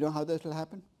 And you know how that will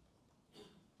happen?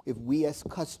 If we as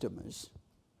customers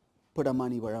put our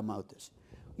money where our mouth is.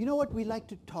 You know what? We like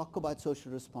to talk about social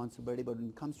responsibility, but when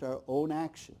it comes to our own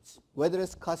actions, whether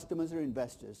as customers or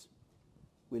investors,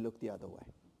 we look the other way.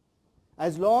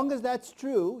 As long as that's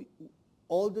true,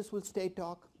 all this will stay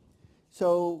talk.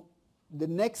 So the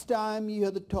next time you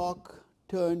hear the talk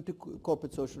turn to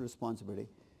corporate social responsibility,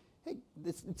 hey,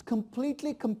 it's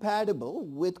completely compatible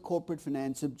with corporate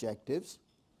finance objectives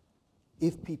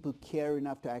if people care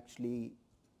enough to actually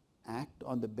act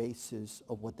on the basis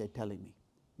of what they're telling me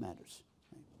matters.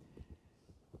 Right?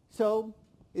 So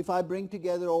if I bring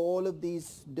together all of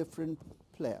these different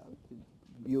players,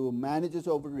 you managers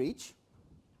overreach,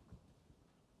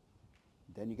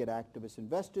 then you get activist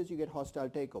investors, you get hostile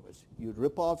takeovers. You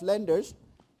rip off lenders,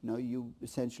 you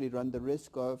essentially run the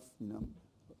risk of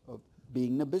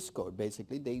being Nabisco.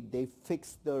 Basically, they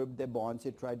fix their bonds,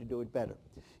 they try to do it better.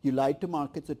 You lie to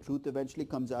markets, the truth eventually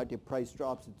comes out, your price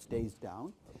drops, it stays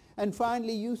down. And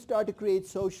finally, you start to create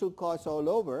social costs all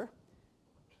over.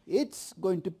 It's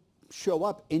going to show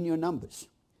up in your numbers.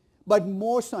 But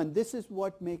more so, and this is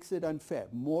what makes it unfair,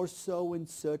 more so in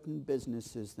certain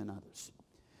businesses than others.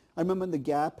 I remember when the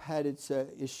Gap had its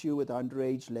issue with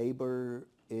underage labor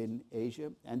in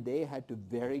Asia, and they had to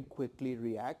very quickly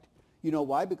react. You know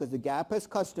why? Because the Gap has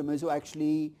customers who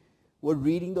actually were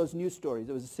reading those news stories.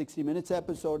 There was a 60 Minutes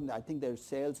episode, and I think their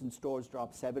sales in stores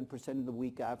dropped 7% in the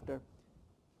week after.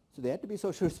 So they had to be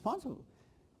socially responsible.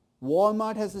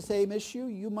 Walmart has the same issue.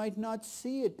 You might not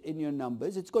see it in your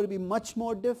numbers. It's going to be much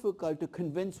more difficult to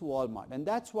convince Walmart. And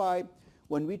that's why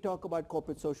when we talk about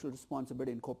corporate social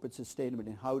responsibility and corporate sustainability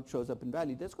and how it shows up in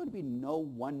value, there's going to be no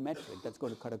one metric that's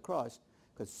going to cut across.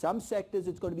 Because some sectors,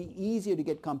 it's going to be easier to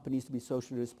get companies to be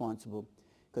socially responsible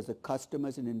because the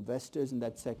customers and investors in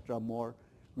that sector are more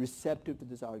receptive to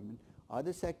this argument.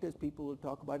 Other sectors, people will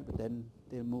talk about it, but then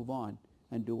they'll move on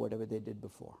and do whatever they did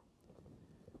before.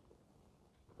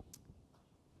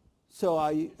 So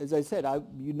as I said,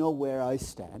 you know where I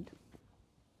stand.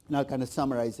 And I'll kind of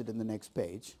summarize it in the next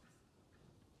page.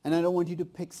 And I don't want you to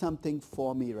pick something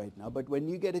for me right now, but when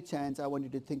you get a chance, I want you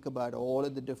to think about all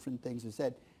of the different things you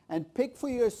said and pick for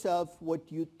yourself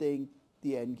what you think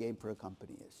the end game for a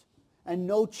company is. And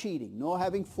no cheating, no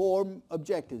having 4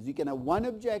 objectives. You can have one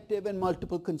objective and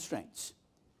multiple constraints.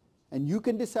 And you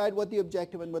can decide what the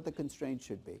objective and what the constraint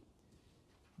should be.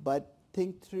 But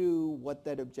think through what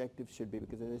that objective should be,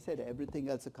 because as I said, everything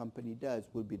else a company does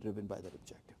will be driven by that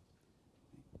objective.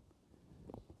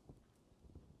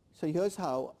 So here's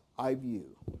how I view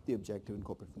the objective in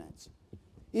corporate finance.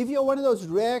 If you're one of those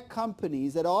rare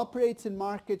companies that operates in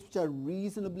markets which are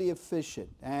reasonably efficient,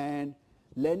 and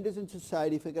lenders in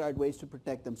society figure out ways to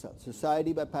protect themselves.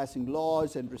 Society by passing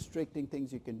laws and restricting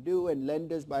things you can do, and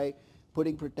lenders by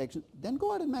putting protection, then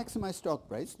go out and maximize stock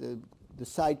price. The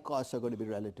side costs are going to be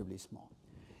relatively small.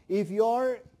 If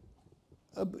you're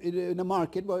in a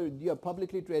market where you have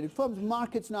publicly traded firms,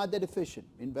 market's not that efficient.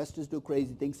 Investors do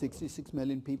crazy things, 66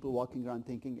 million people walking around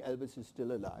thinking Elvis is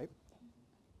still alive.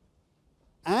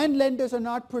 And lenders are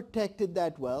not protected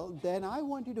that well, then I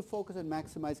want you to focus on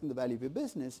maximizing the value of your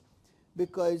business,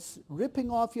 because ripping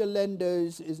off your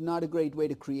lenders is not a great way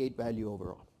to create value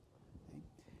overall.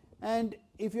 And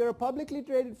if you're a publicly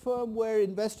traded firm where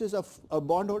investors or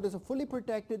bondholders are fully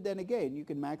protected, then again, you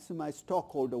can maximize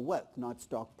stockholder wealth, not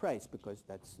stock price, because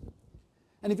that's...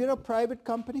 And if you're a private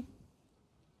company,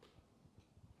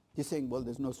 you're saying, well,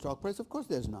 there's no stock price. Of course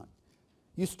there's not.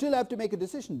 You still have to make a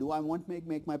decision. Do I want to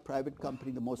make my private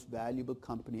company the most valuable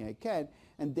company I can?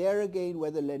 And there again,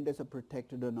 whether lenders are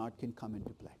protected or not can come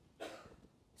into play.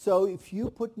 So if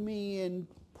you put me in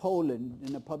Poland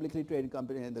in a publicly traded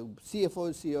company and the CFO or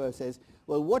CEO says,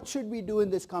 well, what should we do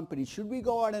in this company? Should we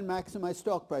go out and maximize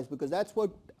stock price? Because that's what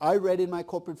I read in my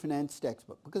corporate finance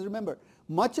textbook. Because remember,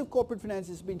 much of corporate finance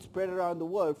has been spread around the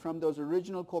world from those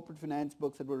original corporate finance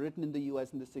books that were written in the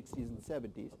US in the 60s and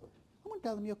 70s. I'm going to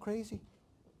tell them you're crazy.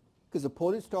 Because the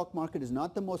Polish stock market is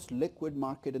not the most liquid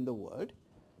market in the world.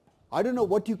 I don't know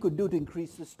what you could do to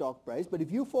increase the stock price, but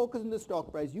if you focus on the stock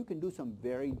price, you can do some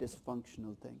very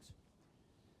dysfunctional things.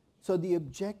 So the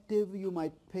objective you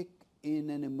might pick in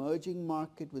an emerging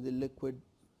market with liquid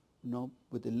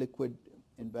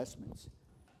investments,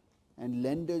 and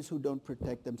lenders who don't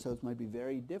protect themselves might be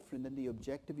very different than the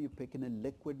objective you pick in a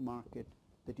liquid market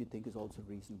that you think is also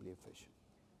reasonably efficient.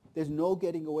 There's no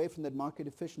getting away from that market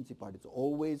efficiency part. It's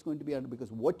always going to be under,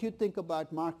 because what you think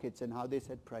about markets and how they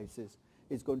set prices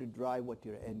is going to drive what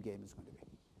your end game is going to be.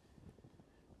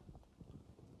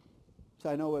 So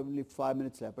I know we have only 5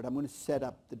 minutes left, but I'm going to set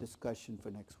up the discussion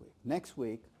for next week. Next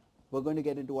week, we're going to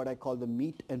get into what I call the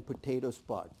meat and potatoes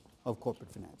part of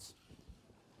corporate finance.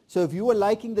 So if you were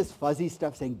liking this fuzzy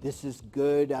stuff, saying this is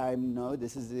good, I am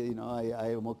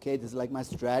okay, this is like my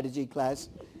strategy class,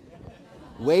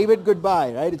 wave it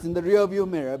goodbye, right? It's in the rear view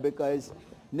mirror, because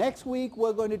next week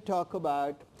we're going to talk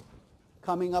about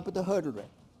coming up with a hurdle rate.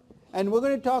 And we're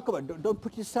going to talk about, don't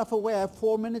put your stuff away, I have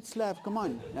 4 minutes left, come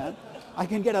on. Yeah? I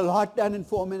can get a lot done in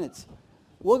 4 minutes.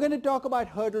 We're going to talk about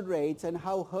hurdle rates and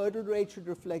how hurdle rates should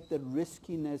reflect the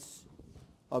riskiness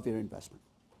of your investment.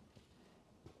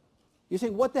 You're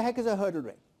saying, what the heck is a hurdle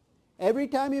rate? Every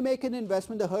time you make an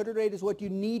investment, the hurdle rate is what you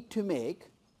need to make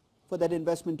for that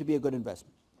investment to be a good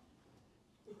investment.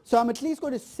 So I'm at least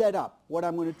going to set up what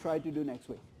I'm going to try to do next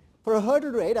week. For a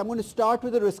hurdle rate, I'm going to start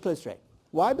with a riskless rate.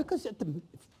 Why? Because if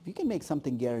you can make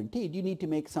something guaranteed, you need to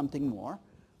make something more.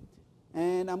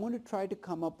 And I'm going to try to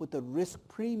come up with a risk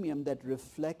premium that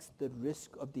reflects the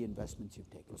risk of the investments you've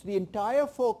taken. So the entire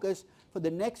focus for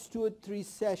the next 2 or 3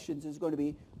 sessions is going to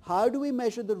be, how do we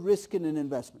measure the risk in an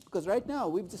investment? Because right now,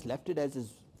 we've just left it as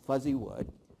this fuzzy word.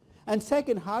 And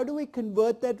second, how do we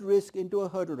convert that risk into a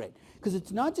hurdle rate? Because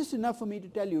it's not just enough for me to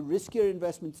tell you riskier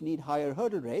investments need higher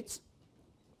hurdle rates.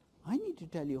 I need to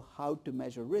tell you how to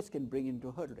measure risk and bring it into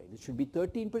a hurdle rate. It should be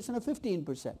 13% or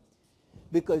 15%.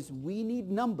 Because we need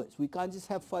numbers. We can't just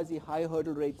have fuzzy high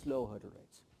hurdle rates, low hurdle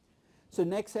rates. So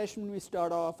next session when we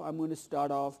start off, I'm going to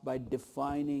start off by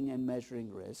defining and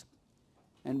measuring risk.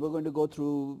 And we're going to go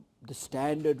through the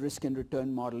standard risk and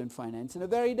return model in finance in a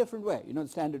very different way. You know, the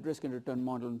standard risk and return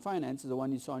model in finance is the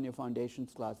one you saw in your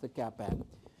foundations class, the CAPM.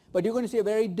 But you're going to see a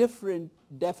very different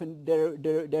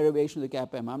derivation of the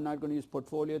CAPM. I'm not going to use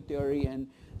portfolio theory and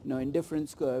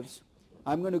indifference curves.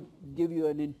 I'm going to give you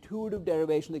an intuitive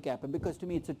derivation of the CAPM because to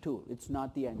me it's a tool. It's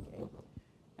not the end game.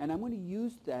 And I'm going to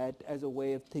use that as a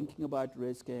way of thinking about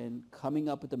risk and coming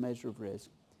up with a measure of risk.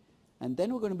 And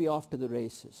then we're going to be off to the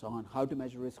races on how to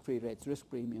measure risk-free rates, risk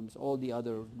premiums, all the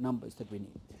other numbers that we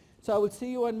need. So I will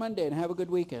see you on Monday and have a good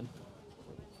weekend.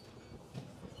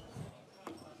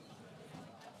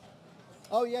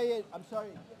 Oh, yeah, I'm sorry.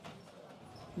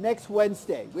 Next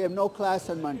Wednesday. We have no class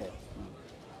on Monday.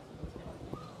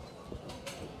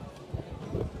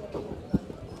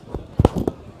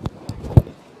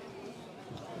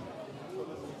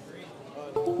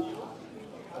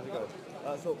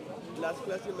 So last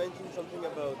class you mentioned something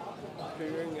about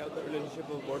figuring out the relationship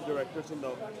of board directors in the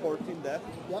 14th F.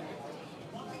 Yep.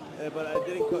 But I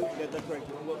didn't get that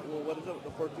correctly. What is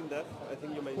the 14th F? I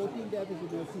think you mentioned. 14th F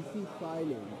is an SEC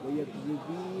filing where you have to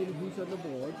reveal who's on the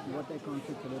board and what their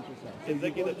conflicts of interest are. So if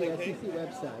you go to the SEC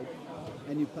website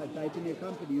and you type in your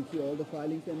company, you see all the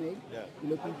filings they made. Yeah.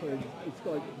 You're looking for, it's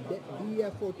called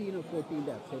DEF 14 or 14th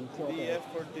F. So DEF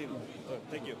 14. Yeah.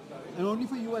 Thank you. And only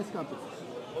for U.S. companies.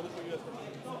 Only for U.S.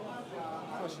 companies.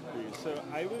 Question for you. So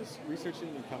I was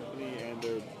researching the company and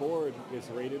their board is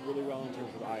rated really well in terms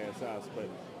of ISS, but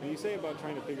when you say about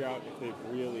trying to figure out if they've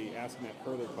really asked that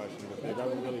further question, if they've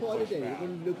ever really pushed back. You're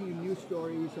going to be looking at news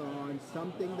stories on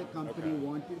something the company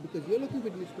wanted, because you're looking for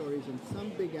news stories on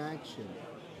some big action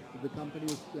that the company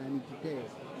was planning to take,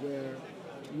 where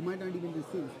you might not even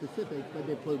receive specifics, but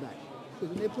they pull back.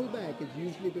 Because when they pull back, it's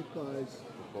usually because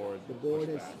the board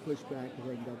has pushed back and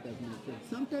saying that doesn't make sense.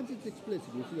 Sometimes it's explicit.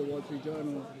 You see the Wall Street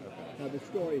Journal have a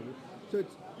story. So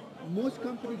most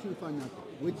companies will fund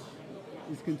nothing, which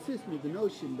is consistent with the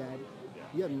notion that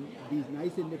you have these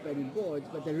nice independent boards,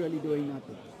 but they're really doing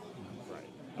nothing. Right.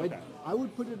 But Okay. I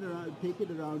would put it around, take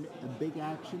it around a big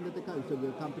action that so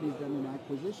the company's done an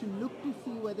acquisition. Look to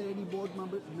see whether any board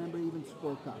member even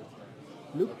spoke out.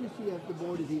 Look to see if the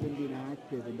board has even been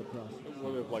active in the process.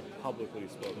 Whether like publicly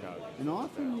spoke out. And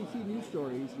often we see news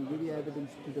stories and give you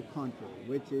evidence to the contrary,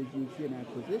 which is you see an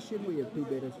acquisition where you have two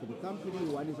bidders for the company,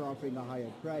 one is offering a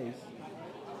higher price,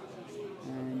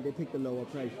 and they pick the lower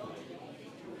price.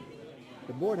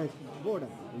 The board has board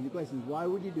up. And the question is, why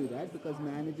would you do that? Because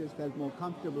managers felt more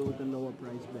comfortable with the lower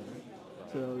price bidder.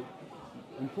 So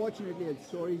unfortunately, the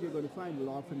stories you're going to find will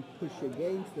often push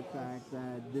against the fact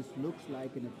that this looks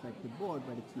like an effective board,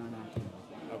 but it's not actually.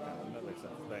 Okay, that makes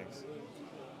sense. Thanks.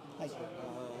 Hi.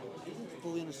 I didn't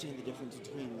fully understand the difference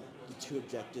between the two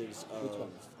objectives of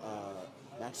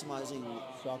maximizing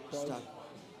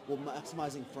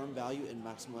maximizing firm value and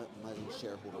maximizing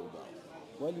shareholder wealth.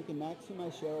 Well, you can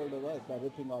maximize shareholder wealth by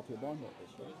ripping off your bondholders,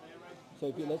 right? So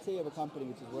if you, let's say you have a company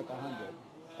which is worth 100,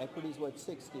 equity is worth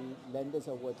 60, lenders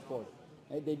are worth 40.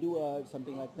 Right? They do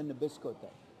something like the Nabisco thing.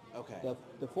 Okay.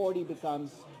 The 40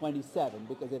 becomes 27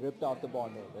 because they ripped off the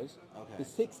bondholders. Okay. The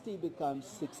 60 becomes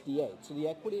 68. So the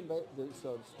equity,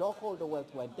 so stockholder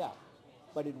wealth went up,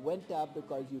 but it went up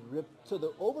because you ripped. So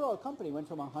the overall company went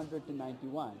from 100 to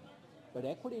 91, but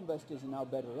equity investors are now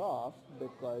better off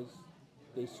because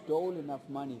they stole enough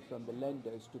money from the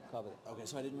lenders to cover it. Okay,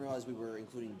 so I didn't realize we were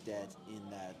including debt in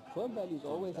that. Firm value is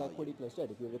always value. equity plus debt.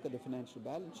 If you look at the financial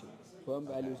balance sheet, firm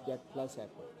value is debt plus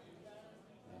equity.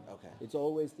 Okay. It's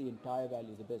always the entire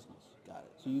value of the business. Got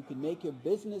it. So you can make your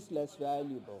business less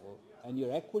valuable and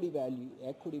your equity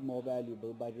more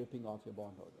valuable by ripping off your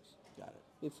bondholders. Got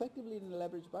it. Effectively in a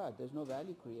leveraged buyout, there's no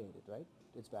value created, right?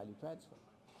 It's value transfer.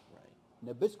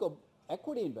 Right. Nabisco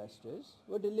equity investors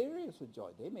were delirious with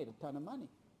joy. They made a ton of money.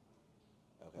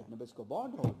 Okay. But Nabisco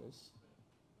bondholders,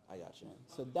 I got you.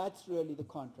 so that's really the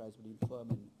contrast between firm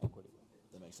and equity.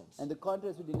 That makes sense. And the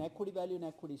contrast between equity value and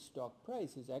equity stock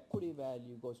price is equity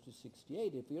value goes to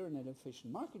 68. If you're in an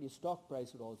efficient market, your stock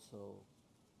price would also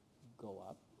go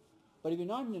up. But if you're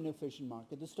not in an efficient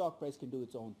market, the stock price can do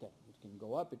its own thing. It can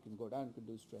go up, it can go down, it can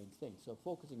do strange things. So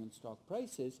focusing on stock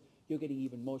prices, you're getting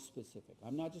even more specific.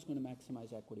 I'm not just going to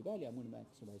maximize equity value, I'm going to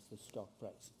maximize the stock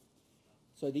price.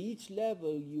 So at each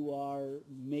level, you are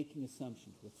making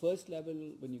assumptions. The first level,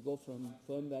 when you go from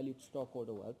firm value to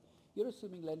stockholder wealth, you're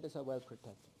assuming lenders are well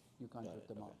protected. You can't rip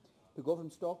them off. To go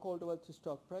from stockholder wealth to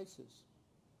stock prices,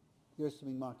 you're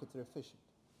assuming markets are efficient.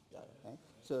 Got it. Okay?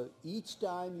 So each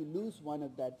time you lose one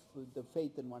of that, the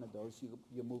faith in one of those,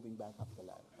 you're moving back up the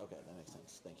ladder. Okay, that makes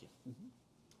sense. Thank you.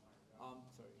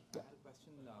 Sorry, I had a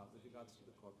question with regards to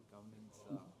the corporate governance,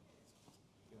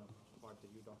 part that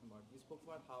you're talking about. You spoke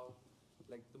about how,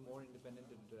 like, the more independent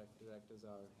the directors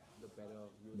are, the better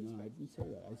you would No, I expect. didn't say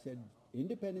that. I said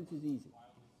independence is easy.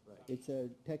 Right. It's a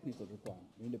technical requirement.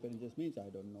 Independence just means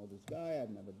I don't know this guy, I've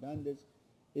never done this.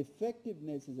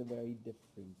 Effectiveness is a very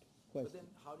different But question. then,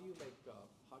 how do you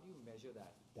measure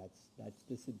that? That's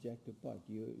the subjective part.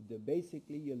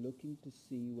 Basically you're looking to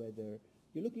see whether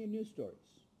you're looking at news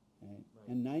stories, right? Right.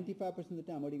 And 95% of the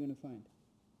time, what are you going to find?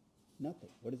 Nothing.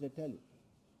 What does that tell you?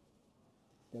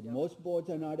 That most boards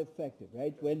are not effective,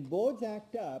 right? When boards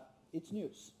act up, it's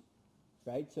news,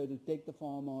 right? So it'll take the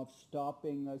form of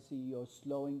stopping a CEO,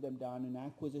 slowing them down, an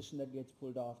acquisition that gets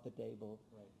pulled off the table.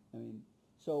 Right. I mean,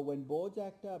 so when boards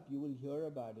act up, you will hear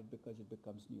about it because it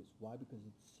becomes news. Why? Because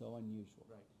it's so unusual.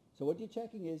 Right. So what you're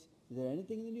checking is there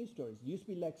anything in the news stories? It used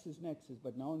to be LexisNexis,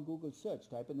 but now on Google search,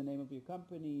 type in the name of your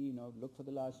company, look for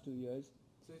the last 2 years.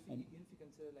 So if you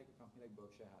consider like a company like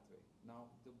Berkshire Hathaway, now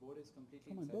the board is completely.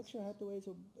 Come on, Berkshire Hathaway is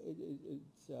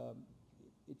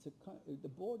the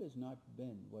board has not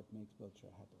been what makes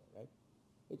Berkshire Hathaway, right?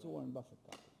 It's a Warren Buffett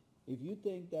company. If you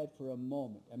think that for a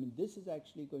moment, I mean, this is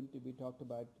actually going to be talked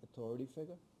about authority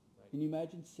figure. Right. Can you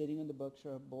imagine sitting on the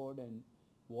Berkshire board and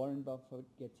Warren Buffett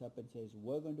gets up and says,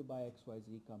 we're going to buy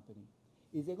XYZ company.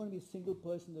 Is there going to be a single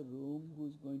person in the room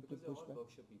who's going Because to push they're all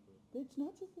back? Berkshire people. It's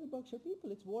not just the Berkshire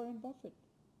people, it's Warren Buffett.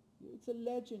 It's a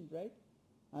legend, right?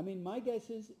 I mean, my guess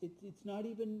is it's not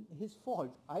even his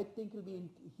fault. I think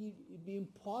it'd be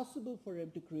impossible for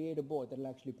him to create a board that'll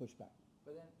actually push back.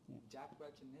 But then Jack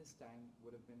Welch in his time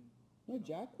would have been. No,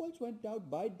 Jack Welch went out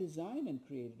by design and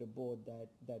created a board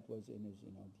that was in his,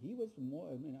 he was more,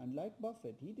 I mean, unlike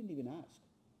Buffett, he didn't even ask.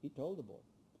 He told the board.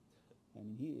 I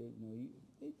mean,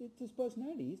 it's his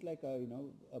personality. He's like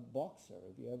a boxer.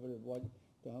 If you ever watch,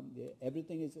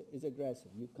 everything is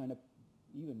aggressive. You kind of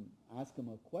even ask him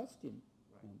a question.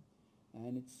 Right.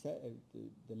 And it's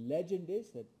the legend is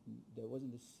that there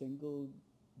wasn't a single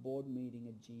board meeting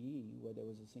at GE where there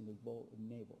was a single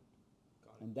nay vote.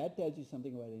 Got it. And that tells you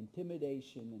something about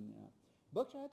intimidation. And Berkshire